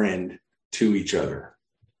that friend to each other?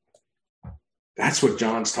 That's what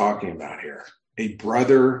John's talking about here. A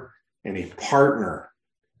brother and a partner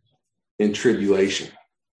in tribulation.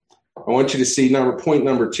 I want you to see point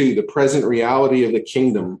number 2, the present reality of the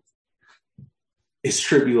kingdom is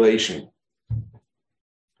tribulation.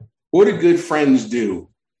 What do good friends do?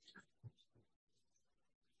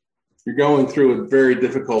 You're going through a very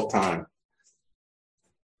difficult time.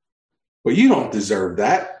 Well, you don't deserve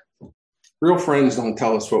that. Real friends don't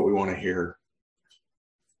tell us what we want to hear.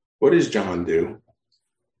 What does John do?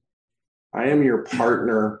 I am your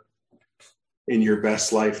partner in your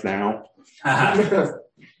best life now. Does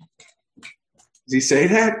he say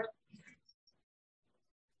that?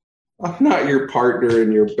 I'm not your partner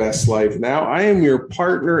in your best life now. I am your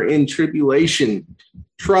partner in tribulation,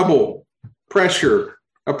 trouble, pressure,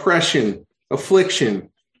 oppression, affliction,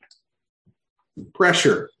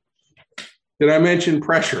 pressure. Did I mention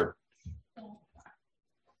pressure?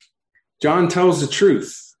 John tells the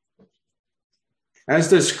truth, as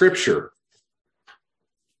does Scripture.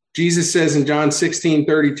 Jesus says in John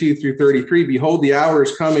 16:32-33, behold, the hour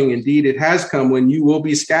is coming. Indeed, it has come when you will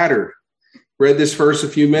be scattered. Read this verse a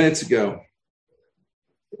few minutes ago.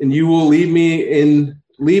 And you will leave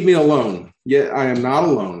me alone. Yet I am not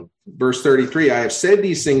alone. Verse 33, I have said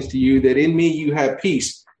these things to you that in me you have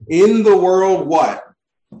peace. In the world, what?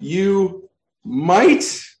 You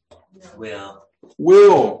might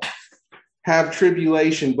will have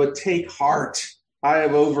tribulation, but take heart. I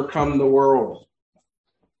have overcome the world.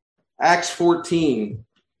 Acts 14,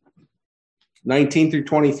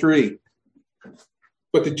 19-23.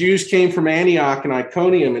 But the Jews came from Antioch and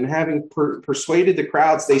Iconium, and having persuaded the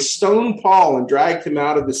crowds, they stoned Paul and dragged him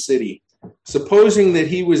out of the city, supposing that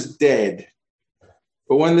he was dead.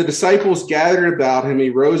 But when the disciples gathered about him, he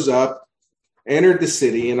rose up, entered the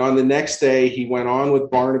city, and on the next day he went on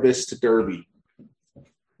with Barnabas to Derbe.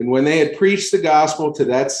 And when they had preached the gospel to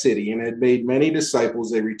that city and had made many disciples,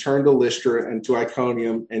 they returned to Lystra and to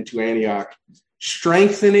Iconium and to Antioch,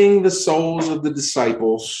 strengthening the souls of the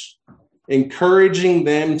disciples, encouraging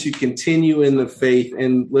them to continue in the faith.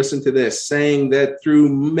 And listen to this, saying that through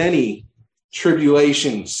many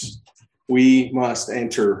tribulations, we must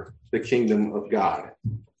enter the kingdom of God.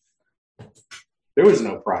 There was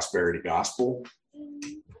no prosperity gospel.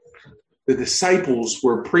 The disciples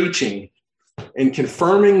were preaching and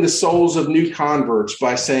confirming the souls of new converts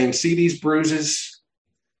by saying, see these bruises?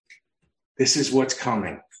 This is what's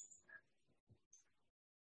coming.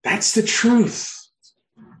 That's the truth.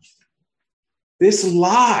 This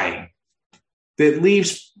lie that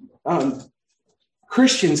leaves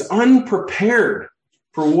Christians unprepared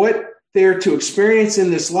for what they're to experience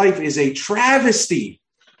in this life is a travesty.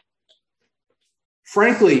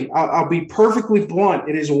 Frankly, I'll be perfectly blunt.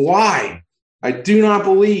 It is why I do not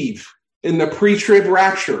believe in the pre-trib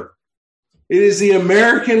rapture. It is the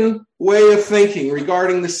American way of thinking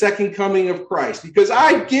regarding the second coming of Christ, because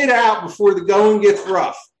I get out before the going gets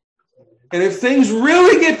rough. And if things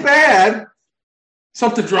really get bad,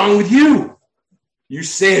 something's wrong with you. You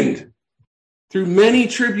sinned. Through many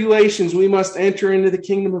tribulations, we must enter into the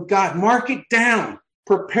kingdom of God. Mark it down.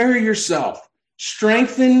 Prepare yourself.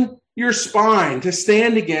 Strengthen your spine to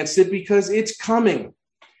stand against it, because it's coming.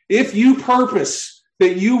 If you purpose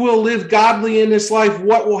that you will live godly in this life,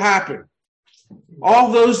 what will happen?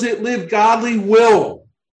 All those that live godly will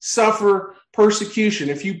suffer persecution.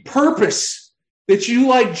 If you purpose that you,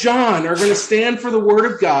 like John, are going to stand for the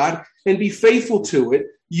word of God and be faithful to it,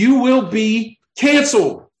 you will be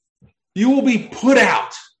canceled. You will be put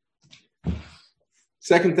out.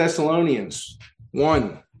 2 Thessalonians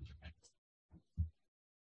 1.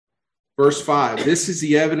 Verse 5, this is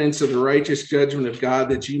the evidence of the righteous judgment of God,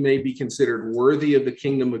 that you may be considered worthy of the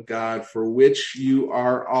kingdom of God, for which you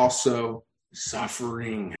are also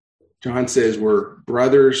suffering. John says we're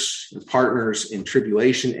brothers and partners in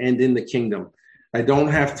tribulation and in the kingdom. I don't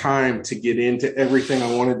have time to get into everything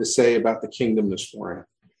I wanted to say about the kingdom this morning.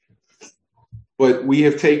 But we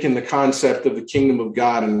have taken the concept of the kingdom of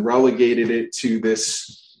God and relegated it to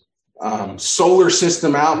this solar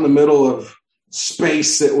system out in the middle of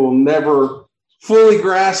space that we'll never fully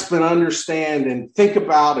grasp and understand and think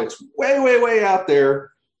about. It's way, way, way out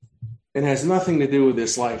there and has nothing to do with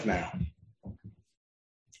this life now.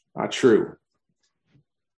 Not true.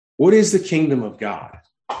 What is the kingdom of God?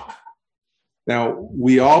 Now,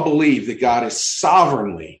 we all believe that God is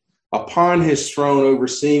sovereignly upon his throne,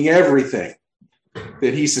 overseeing everything,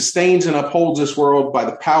 that he sustains and upholds this world by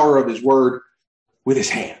the power of his word with his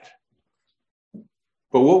hand.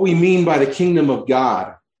 But what we mean by the kingdom of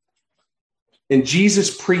God, and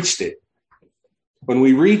Jesus preached it. When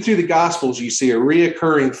we read through the Gospels, you see a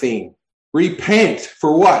reoccurring theme. Repent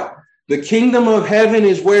for what? The kingdom of heaven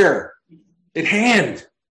is where? At hand.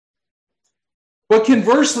 But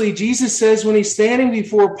conversely, Jesus says when he's standing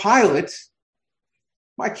before Pilate,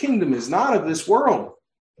 my kingdom is not of this world.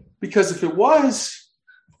 Because if it was,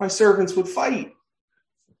 my servants would fight.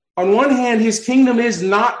 On one hand, his kingdom is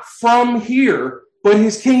not from here, but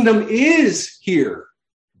his kingdom is here.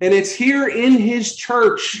 And it's here in his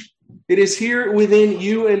church. It is here within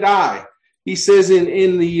you and I. He says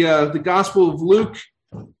in the Gospel of Luke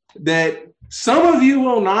that some of you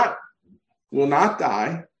will not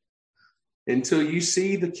die until you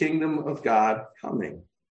see the kingdom of God coming.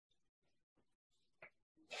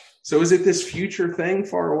 So is it this future thing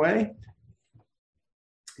far away?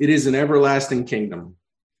 It is an everlasting kingdom.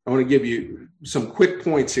 I want to give you some quick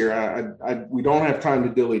points here. We don't have time to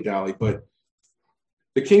dilly-dally, but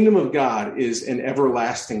the kingdom of God is an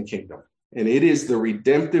everlasting kingdom, and it is the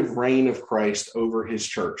redemptive reign of Christ over his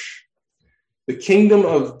church. The kingdom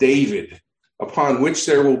of David, upon which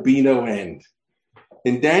there will be no end.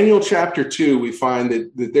 In Daniel chapter 2, we find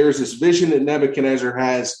that there's this vision that Nebuchadnezzar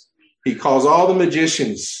has. He calls all the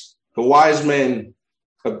magicians, the wise men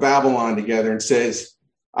of Babylon together and says,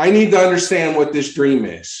 I need to understand what this dream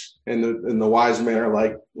is. And the wise men are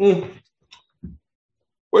like,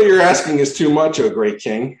 what you're asking is too much, O great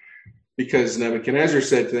king. Because Nebuchadnezzar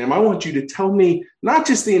said to them, I want you to tell me not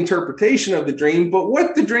just the interpretation of the dream, but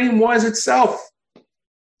what the dream was itself.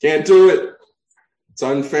 Can't do it. It's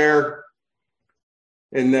unfair.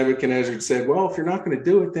 And Nebuchadnezzar said, well, if you're not going to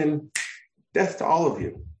do it, then death to all of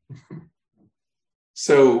you.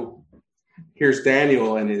 So here's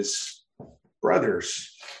Daniel and his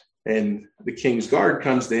brothers. And the king's guard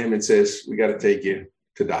comes to him and says, we got to take you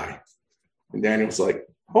to die. And Daniel's like,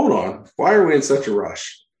 hold on. Why are we in such a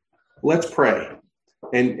rush? Let's pray.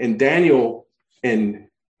 And Daniel and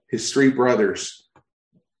his three brothers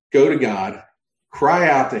go to God, cry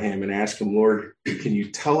out to him and ask him, Lord, can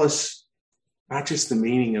you tell us not just the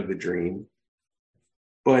meaning of the dream,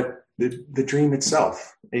 but the dream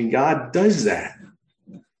itself? And God does that.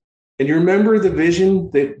 And you remember the vision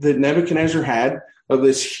that Nebuchadnezzar had of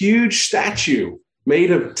this huge statue made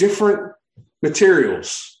of different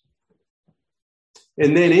materials.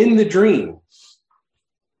 And then in the dream,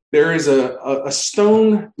 there is a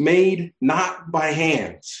stone made not by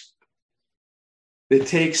hands that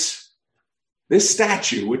takes this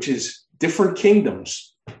statue, which is different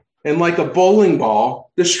kingdoms, and like a bowling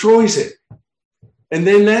ball, destroys it. And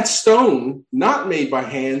then that stone, not made by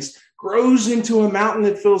hands, grows into a mountain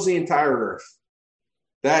that fills the entire earth.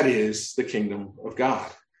 That is the kingdom of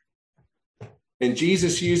God. And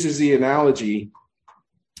Jesus uses the analogy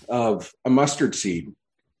of a mustard seed.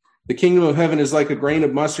 The kingdom of heaven is like a grain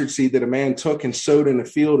of mustard seed that a man took and sowed in a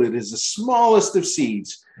field. It is the smallest of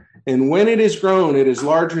seeds. And when it is grown, it is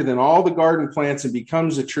larger than all the garden plants and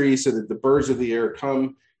becomes a tree so that the birds of the air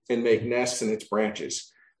come and make nests in its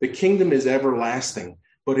branches. The kingdom is everlasting,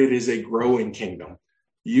 but it is a growing kingdom.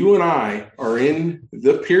 You and I are in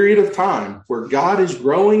the period of time where God is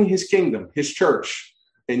growing his kingdom, his church,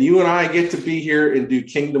 and you and I get to be here and do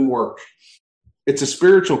kingdom work. It's a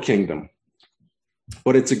spiritual kingdom,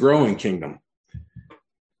 but it's a growing kingdom.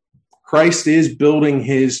 Christ is building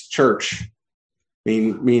his church,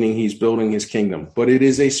 meaning he's building his kingdom, but it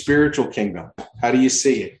is a spiritual kingdom. How do you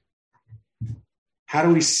see it? How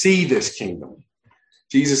do we see this kingdom?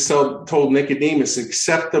 Jesus told Nicodemus,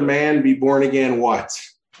 except the man be born again, what?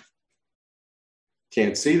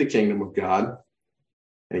 Can't see the kingdom of God,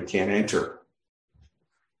 and he can't enter.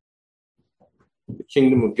 The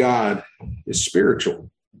kingdom of God is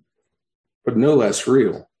spiritual, but no less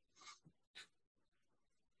real.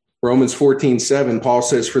 Romans 14:7, Paul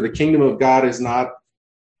says, for the kingdom of God is not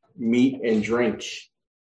meat and drink,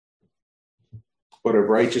 but of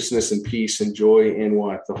righteousness and peace and joy in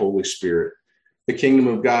what? The Holy Spirit. The kingdom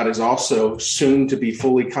of God is also soon to be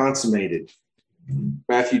fully consummated.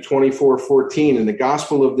 Matthew 24:14, and the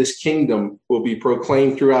gospel of this kingdom will be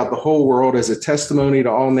proclaimed throughout the whole world as a testimony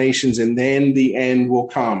to all nations, and then the end will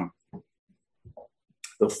come.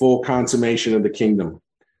 The full consummation of the kingdom.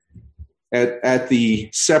 At the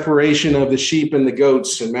separation of the sheep and the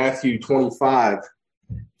goats in Matthew 25,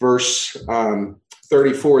 verse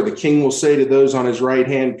 34, the king will say to those on his right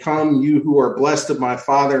hand, come, you who are blessed of my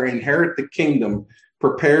Father, inherit the kingdom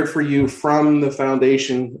prepared for you from the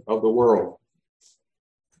foundation of the world.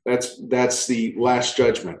 That's the last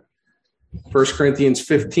judgment. 1 Corinthians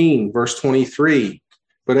 15, verse 23.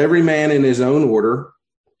 But every man in his own order.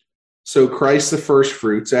 So Christ the first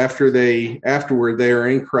fruits, afterward they are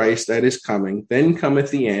in Christ at his coming. Then cometh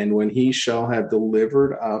the end, when he shall have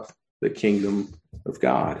delivered up the kingdom of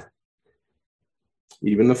God,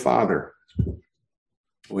 even the Father,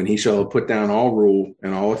 when he shall have put down all rule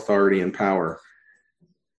and all authority and power.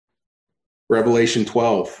 Revelation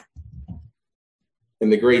 12.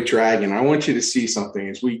 And the great dragon. I want you to see something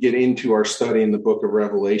as we get into our study in the book of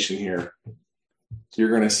Revelation here. You're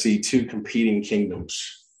going to see two competing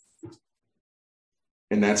kingdoms.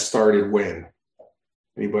 And that started when?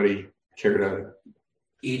 Anybody care to?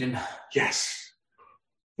 Eden. Yes.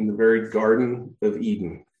 In the very Garden of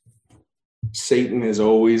Eden. Satan has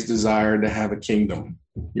always desired to have a kingdom.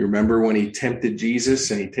 You remember when he tempted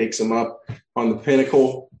Jesus and he takes him up on the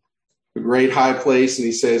pinnacle, a great high place, and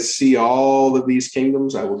he says, see all of these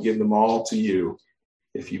kingdoms, I will give them all to you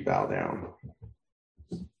if you bow down.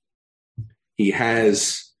 He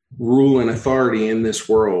has rule and authority in this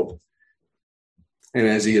world. And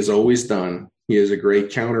as he has always done, he is a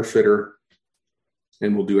great counterfeiter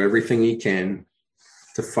and will do everything he can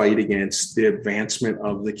to fight against the advancement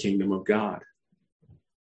of the kingdom of God.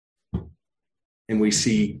 And we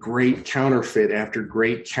see great counterfeit after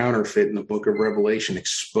great counterfeit in the book of Revelation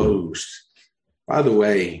exposed. By the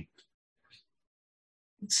way,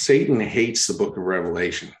 Satan hates the book of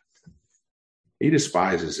Revelation. He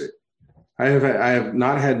despises it. I have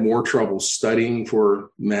not had more trouble studying for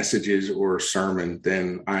messages or sermon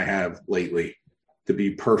than I have lately, to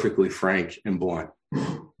be perfectly frank and blunt.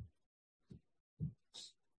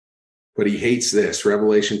 But he hates this.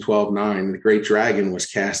 Revelation 12:9, the great dragon was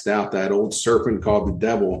cast out, that old serpent called the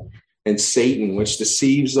devil and Satan, which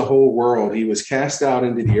deceives the whole world. He was cast out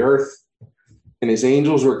into the earth, and his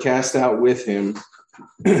angels were cast out with him.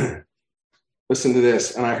 Listen to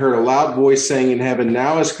this. And I heard a loud voice saying in heaven,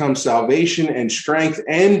 now has come salvation and strength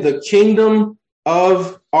and the kingdom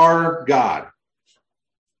of our God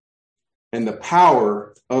and the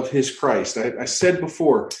power of his Christ. I said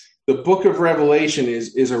before, the book of Revelation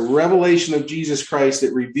is a revelation of Jesus Christ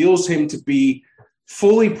that reveals him to be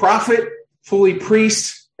fully prophet, fully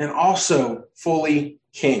priest, and also fully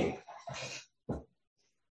king.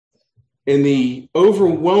 And the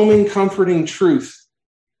overwhelming, comforting truth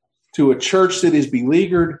to a church that is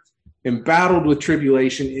beleaguered and battled with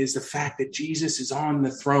tribulation is the fact that Jesus is on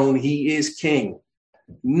the throne. He is king.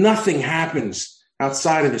 Nothing happens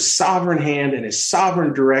outside of his sovereign hand and his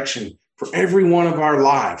sovereign direction for every one of our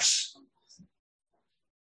lives.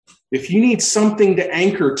 If you need something to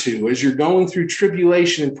anchor to as you're going through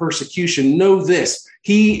tribulation and persecution, know this: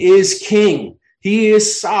 he is king. He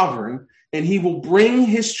is sovereign, and he will bring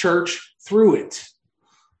his church through it.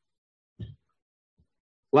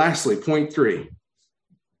 Lastly, point 3,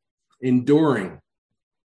 enduring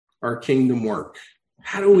our kingdom work.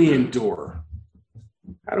 How do we endure?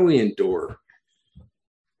 How do we endure?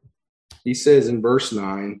 He says in verse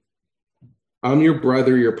 9, I'm your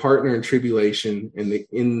brother, your partner in tribulation, and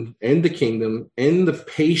the kingdom, and the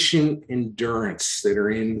patient endurance that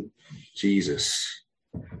are in Jesus.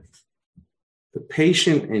 The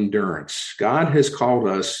patient endurance. God has called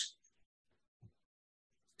us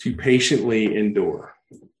to patiently endure.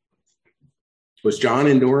 Was John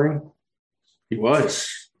enduring? He was.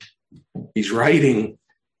 He's writing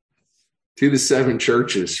to the 7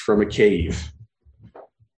 churches from a cave.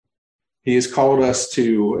 He has called us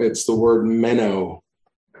to, it's the word meno,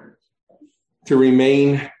 to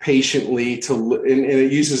remain patiently, and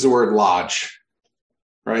it uses the word lodge,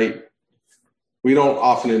 right? We don't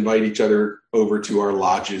often invite each other over to our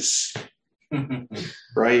lodges,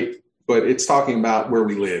 right? But it's talking about where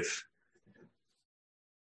we live.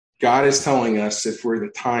 God is telling us that for the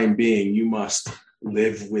time being, you must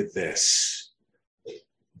live with this.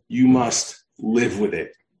 You must live with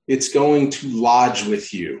it. It's going to lodge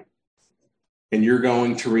with you, and you're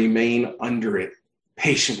going to remain under it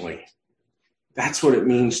patiently. That's what it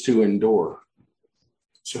means to endure.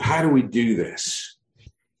 So how do we do this?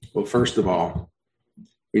 Well, first of all,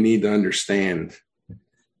 we need to understand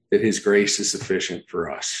that his grace is sufficient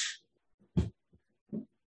for us.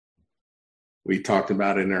 We talked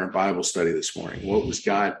about it in our Bible study this morning. What was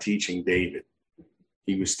God teaching David?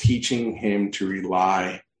 He was teaching him to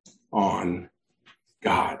rely on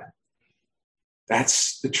God.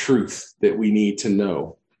 That's the truth that we need to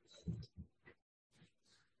know.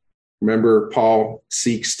 Remember, Paul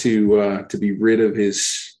seeks to be rid of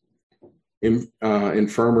his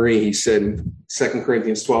infirmary. He said in 2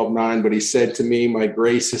 Corinthians 12:9, but he said to me, my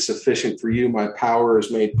grace is sufficient for you. My power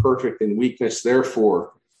is made perfect in weakness.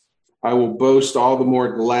 Therefore, I will boast all the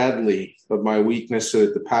more gladly of my weakness so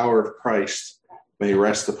that the power of Christ may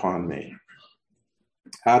rest upon me.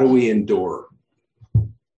 How do we endure?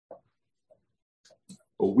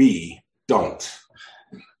 Well, we don't.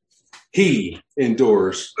 He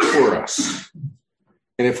endures for us.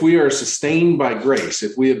 And if we are sustained by grace,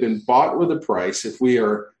 if we have been bought with a price, if we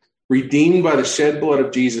are redeemed by the shed blood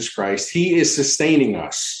of Jesus Christ, he is sustaining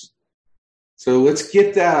us. So let's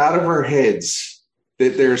get that out of our heads,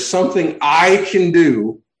 that there's something I can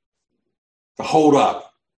do to hold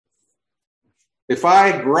up. If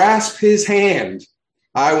I grasp his hand,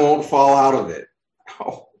 I won't fall out of it.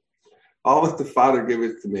 All that the Father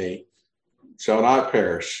giveth to me shall not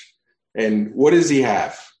perish. And what does he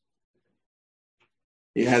have?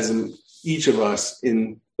 He has each of us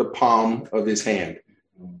in the palm of his hand.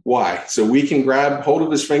 Why? So we can grab hold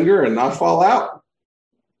of his finger and not fall out?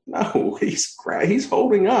 No, he's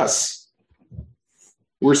holding us.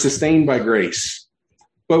 We're sustained by grace.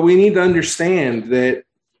 But we need to understand that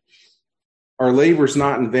our labor is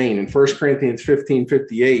not in vain. In 1 Corinthians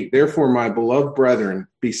 15:58, therefore, my beloved brethren,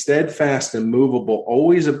 be steadfast and immovable,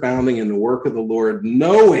 always abounding in the work of the Lord,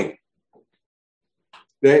 knowing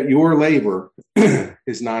that your labor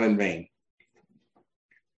is not in vain.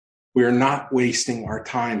 We are not wasting our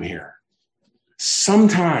time here.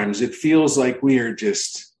 Sometimes it feels like we are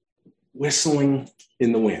just whistling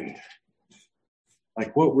in the wind.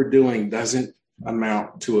 Like what we're doing doesn't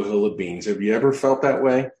amount to a hill of beans. Have you ever felt that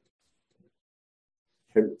way?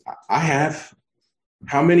 I have.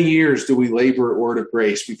 How many years do we labor at Word of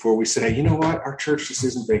Grace before we say, you know what, our church just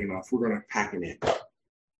isn't big enough. We're going to pack it in.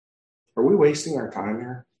 Are we wasting our time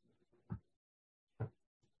here?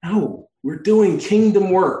 No, we're doing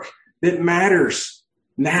kingdom work that matters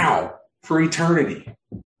now for eternity.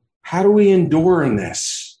 How do we endure in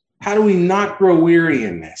this? How do we not grow weary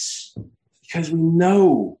in this? Because we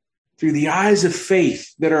know through the eyes of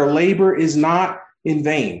faith that our labor is not in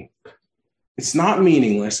vain. It's not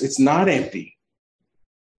meaningless. It's not empty.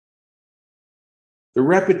 The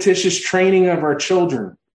repetitious training of our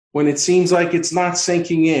children when it seems like it's not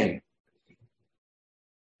sinking in.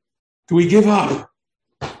 Do we give up?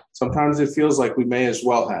 Sometimes it feels like we may as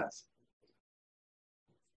well have.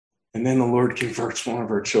 And then the Lord converts one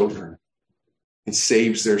of our children and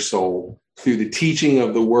saves their soul through the teaching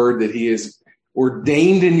of the word that he has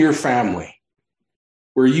ordained in your family,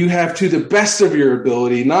 where you have, to the best of your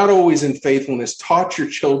ability, not always in faithfulness, taught your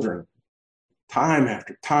children time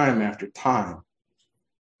after time after time.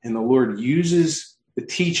 And the Lord uses the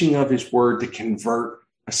teaching of his word to convert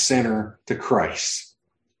a sinner to Christ.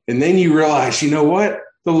 And then you realize, you know what?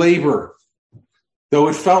 The labor, though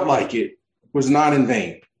it felt like it, was not in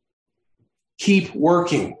vain. Keep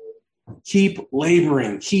working. Keep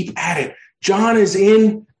laboring. Keep at it. John is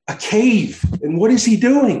in a cave. And what is he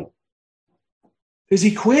doing? Does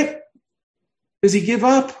he quit? Does he give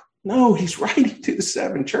up? No, he's writing to the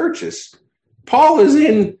 7 churches. Paul is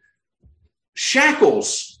in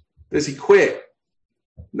shackles. Does he quit?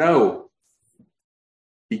 No.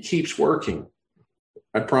 He keeps working.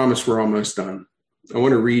 I promise we're almost done. I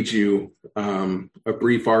want to read you a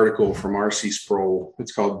brief article from R.C. Sproul.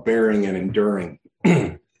 It's called Bearing and Enduring.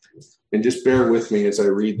 And just bear with me as I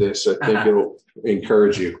read this. I think it'll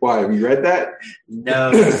encourage you. Why? Have you read that?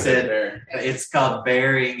 No, you said it's called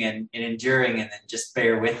Bearing and Enduring, and then just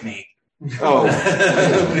bear with me. Oh,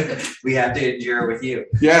 we have to endure with you.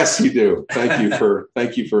 Yes, you do. Thank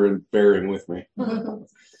you for bearing with me.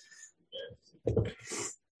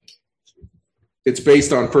 It's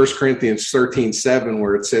based on 1 Corinthians 13:7,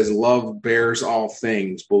 where it says, love bears all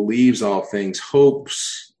things, believes all things,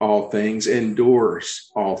 hopes all things, endures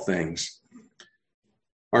all things.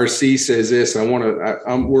 RC says this.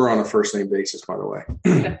 We're on a first name basis, by the way.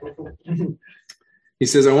 He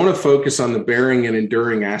says, I want to focus on the bearing and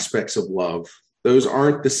enduring aspects of love. Those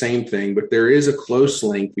aren't the same thing, but there is a close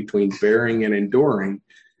link between bearing and enduring,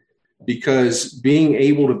 because being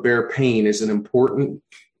able to bear pain is important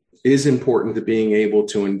to being able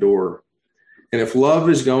to endure. And if love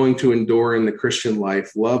is going to endure in the Christian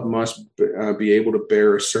life, love must be able to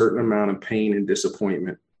bear a certain amount of pain and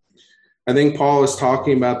disappointment. I think Paul is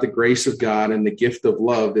talking about the grace of God and the gift of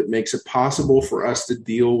love that makes it possible for us to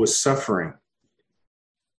deal with suffering.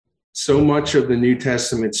 So much of the New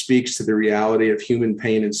Testament speaks to the reality of human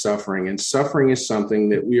pain and suffering is something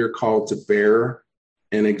that we are called to bear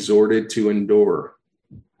and exhorted to endure.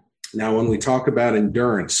 Now, when we talk about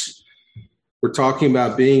endurance, we're talking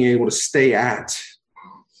about being able to stay at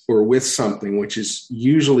or with something, which is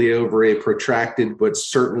usually over a protracted but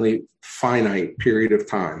certainly finite period of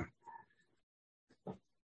time.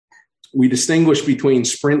 We distinguish between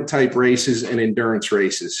sprint-type races and endurance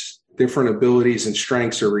races. Different abilities and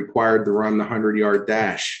strengths are required to run the 100-yard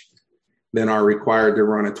dash than are required to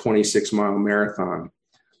run a 26-mile marathon.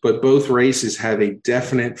 But both races have a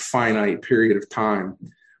definite finite period of time.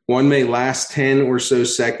 One may last 10 or so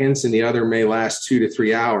seconds and the other may last 2 to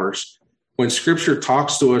 3 hours. When Scripture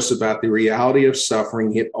talks to us about the reality of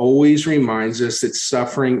suffering, it always reminds us that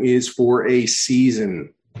suffering is for a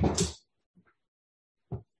season.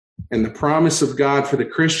 And the promise of God for the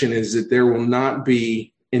Christian is that there will not be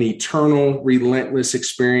an eternal, relentless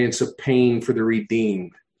experience of pain for the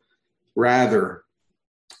redeemed. Rather,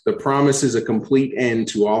 the promise is a complete end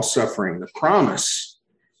to all suffering. The promise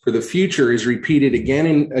for the future is repeated again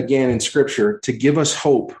and again in Scripture to give us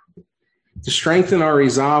hope, to strengthen our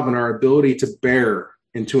resolve and our ability to bear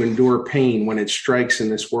and to endure pain when it strikes in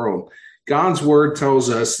this world. God's word tells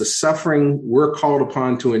us the suffering we're called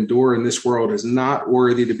upon to endure in this world is not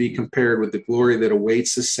worthy to be compared with the glory that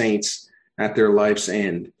awaits the saints at their life's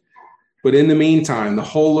end. But in the meantime, the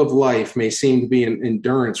whole of life may seem to be an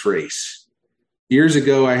endurance race. Years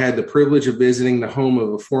ago, I had the privilege of visiting the home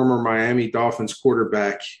of a former Miami Dolphins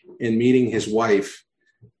quarterback and meeting his wife.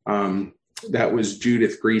 That was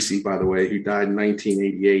Judith Greasy, by the way, who died in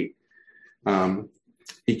 1988.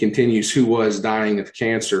 He continues, who was dying of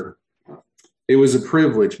cancer. It was a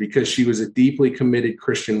privilege because she was a deeply committed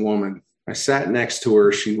Christian woman. I sat next to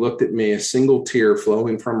her. She looked at me, a single tear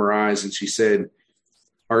flowing from her eyes, and she said,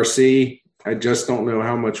 RC, I just don't know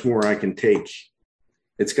how much more I can take.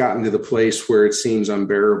 It's gotten to the place where it seems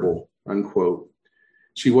unbearable, unquote.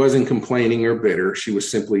 She wasn't complaining or bitter. She was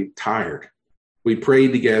simply tired. We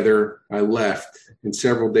prayed together. I left, and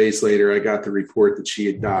several days later, I got the report that she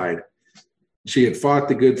had died. She had fought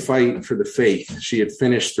the good fight for the faith. She had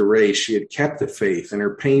finished the race. She had kept the faith, and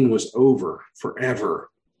her pain was over forever.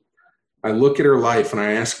 I look at her life, and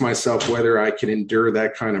I ask myself whether I can endure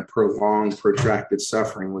that kind of prolonged, protracted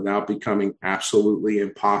suffering without becoming absolutely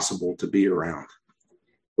impossible to be around,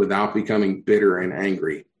 without becoming bitter and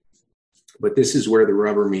angry. But this is where the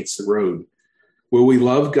rubber meets the road. Will we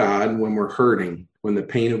love God when we're hurting, when the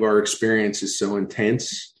pain of our experience is so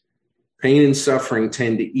intense? Pain and suffering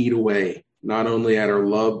tend to eat away, not only at our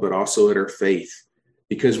love, but also at our faith,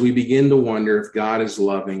 because we begin to wonder if God is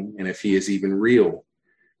loving and if he is even real.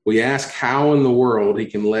 We ask how in the world he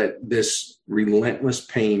can let this relentless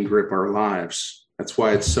pain grip our lives. That's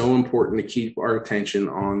why it's so important to keep our attention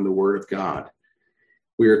on the Word of God.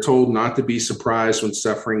 We are told not to be surprised when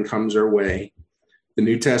suffering comes our way. The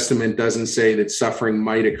New Testament doesn't say that suffering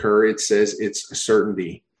might occur. It says it's a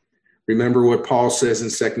certainty. Remember what Paul says in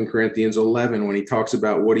 2 Corinthians 11 when he talks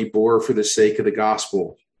about what he bore for the sake of the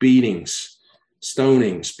gospel: beatings,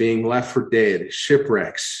 stonings, being left for dead,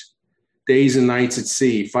 shipwrecks, days and nights at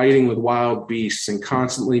sea, fighting with wild beasts, and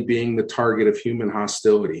constantly being the target of human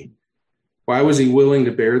hostility. Why was he willing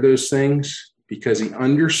to bear those things? Because he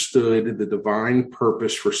understood the divine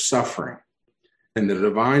purpose for suffering and the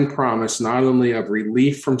divine promise not only of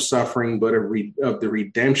relief from suffering, but of the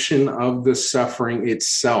redemption of the suffering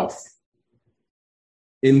itself.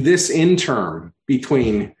 In this interim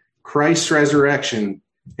between Christ's resurrection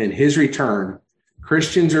and his return,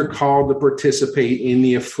 Christians are called to participate in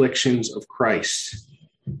the afflictions of Christ.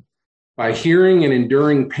 By hearing and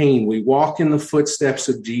enduring pain, we walk in the footsteps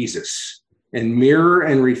of Jesus and mirror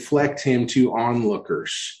and reflect him to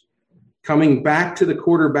onlookers. Coming back to the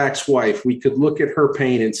quarterback's wife, we could look at her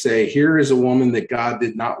pain and say, here is a woman that God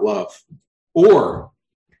did not love. Or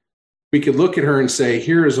we could look at her and say,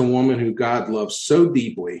 here is a woman who God loves so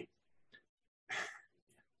deeply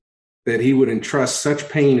that he would entrust such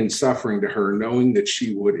pain and suffering to her, knowing that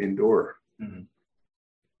she would endure. Mm-hmm.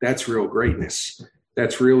 That's real greatness.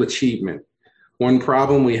 That's real achievement. One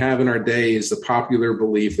problem we have in our day is the popular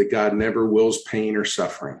belief that God never wills pain or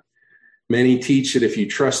suffering. Many teach that if you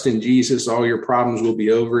trust in Jesus, all your problems will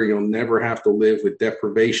be over. You'll never have to live with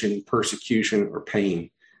deprivation, persecution, or pain.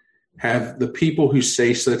 Have the people who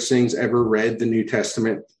say such things ever read the New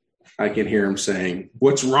Testament? I can hear them saying,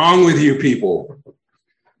 what's wrong with you people?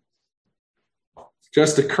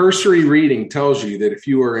 Just a cursory reading tells you that if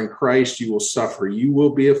you are in Christ, you will suffer. You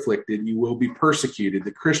will be afflicted. You will be persecuted.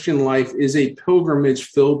 The Christian life is a pilgrimage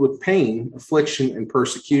filled with pain, affliction, and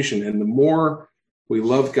persecution. And the more we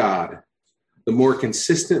love God, the more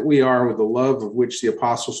consistent we are with the love of which the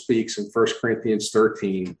apostle speaks in 1 Corinthians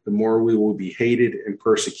 13, the more we will be hated and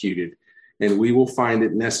persecuted, and we will find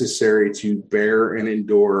it necessary to bear and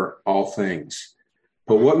endure all things.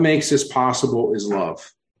 But what makes this possible is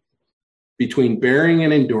love. Between bearing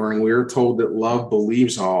and enduring, we are told that love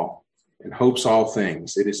believes all and hopes all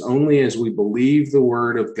things. It is only as we believe the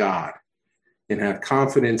word of God and have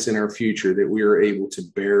confidence in our future that we are able to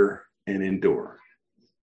bear and endure.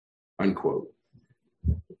 unquote.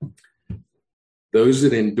 Those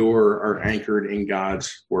that endure are anchored in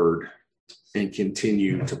God's word and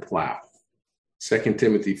continue to plow. 2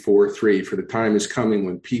 Timothy 4:3, for the time is coming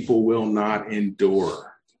when people will not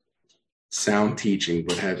endure sound teaching,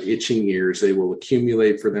 but have itching ears. They will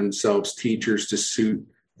accumulate for themselves teachers to suit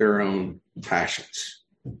their own passions.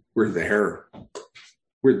 We're there.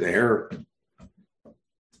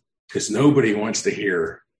 Because nobody wants to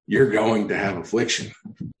hear you're going to have affliction.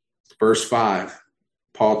 Verse 5,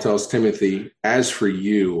 Paul tells Timothy, as for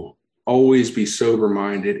you, always be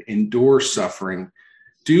sober-minded, endure suffering,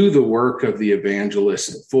 do the work of the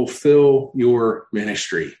evangelist, fulfill your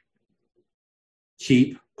ministry.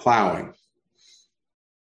 Keep plowing.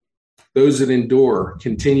 Those that endure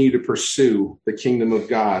continue to pursue the kingdom of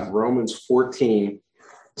God. Romans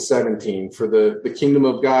 14:17. For the kingdom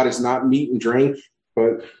of God is not meat and drink,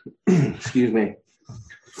 but,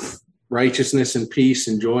 righteousness and peace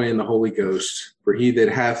and joy in the Holy Ghost. For he that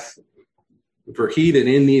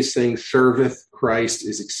in these things serveth Christ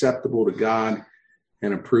is acceptable to God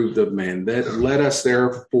and approved of men. Let us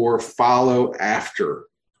therefore follow after,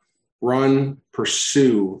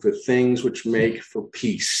 pursue the things which make for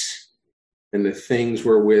peace, and the things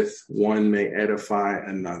wherewith one may edify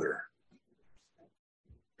another.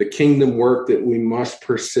 The kingdom work that we must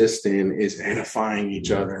persist in is edifying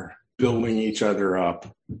each other, building each other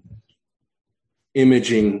up,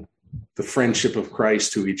 imaging the friendship of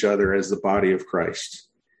Christ to each other as the body of Christ.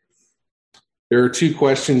 There are two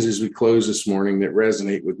questions as we close this morning that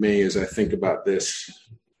resonate with me as I think about this,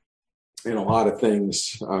 and a lot of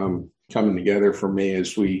things coming together for me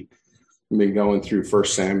as we've been going through 1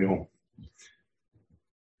 Samuel.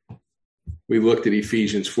 We looked at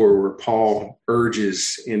Ephesians 4, where Paul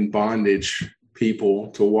urges in bondage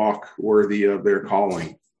people to walk worthy of their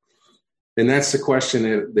calling. And that's the question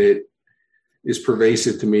that is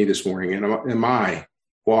pervasive to me this morning. And am I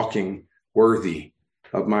walking worthy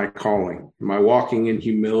of my calling? Am I walking in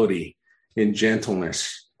humility, in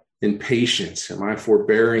gentleness, in patience? Am I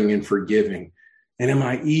forbearing and forgiving? And am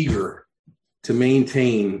I eager to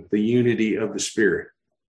maintain the unity of the Spirit?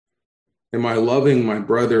 Am I loving my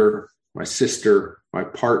brother, my sister, my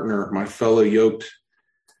partner, my fellow yoked,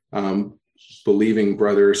 believing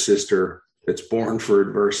brother or sister that's born for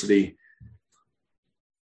adversity?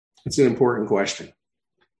 It's an important question.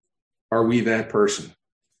 Are we that person?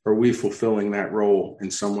 Are we fulfilling that role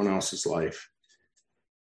in someone else's life?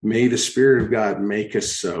 May the Spirit of God make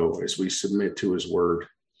us so as we submit to his word.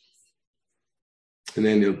 And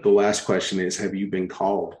then the last question is, have you been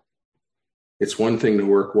called? It's one thing to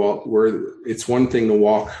walk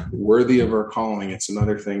worthy of our calling. It's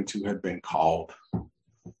another thing to have been called.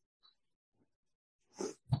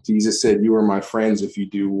 Jesus said, you are my friends if you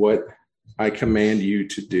do what I command you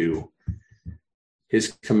to do.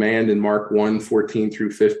 His command in Mark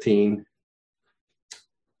 1:14-15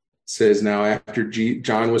 says, now after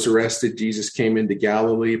John was arrested, Jesus came into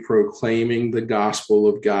Galilee proclaiming the gospel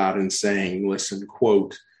of God and saying, listen,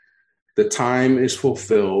 quote, the time is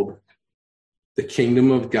fulfilled. The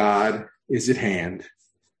kingdom of God is at hand.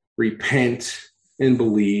 Repent and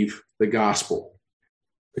believe the gospel.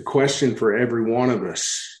 The question for every one of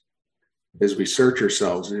us as we search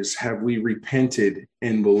ourselves is, have we repented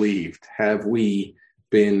and believed? Have we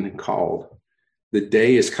been called? The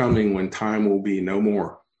day is coming when time will be no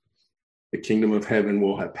more. The kingdom of heaven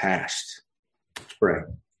will have passed. Let's pray.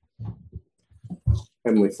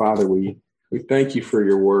 Heavenly Father, we thank you for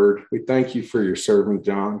your word. We thank you for your servant,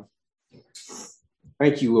 John.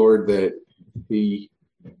 Thank you, Lord, that he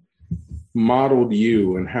modeled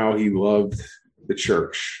you and how he loved the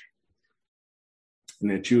church, and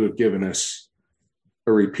that you have given us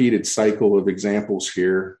a repeated cycle of examples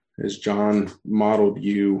here. As John modeled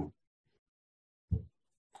you,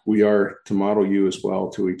 we are to model you as well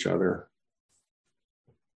to each other.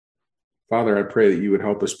 Father, I pray that you would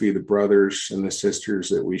help us be the brothers and the sisters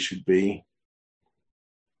that we should be,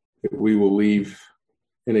 that we will leave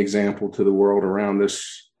an example to the world around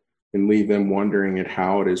us and leave them wondering at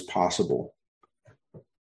how it is possible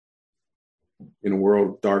in a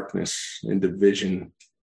world of darkness and division,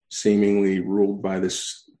 seemingly ruled by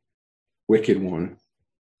this wicked one.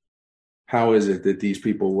 How is it that these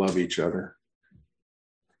people love each other?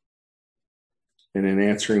 And in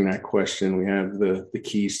answering that question, we have the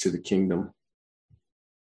keys to the kingdom.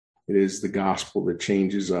 It is the gospel that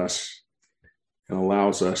changes us and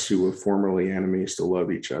allows us who were formerly enemies to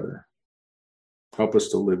love each other. Help us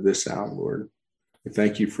to live this out, Lord. We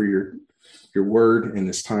thank you for your word and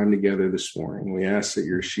this time together this morning. We ask that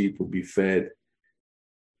your sheep will be fed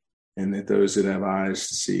and that those that have eyes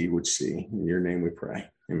to see would see. In your name we pray.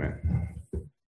 Amen.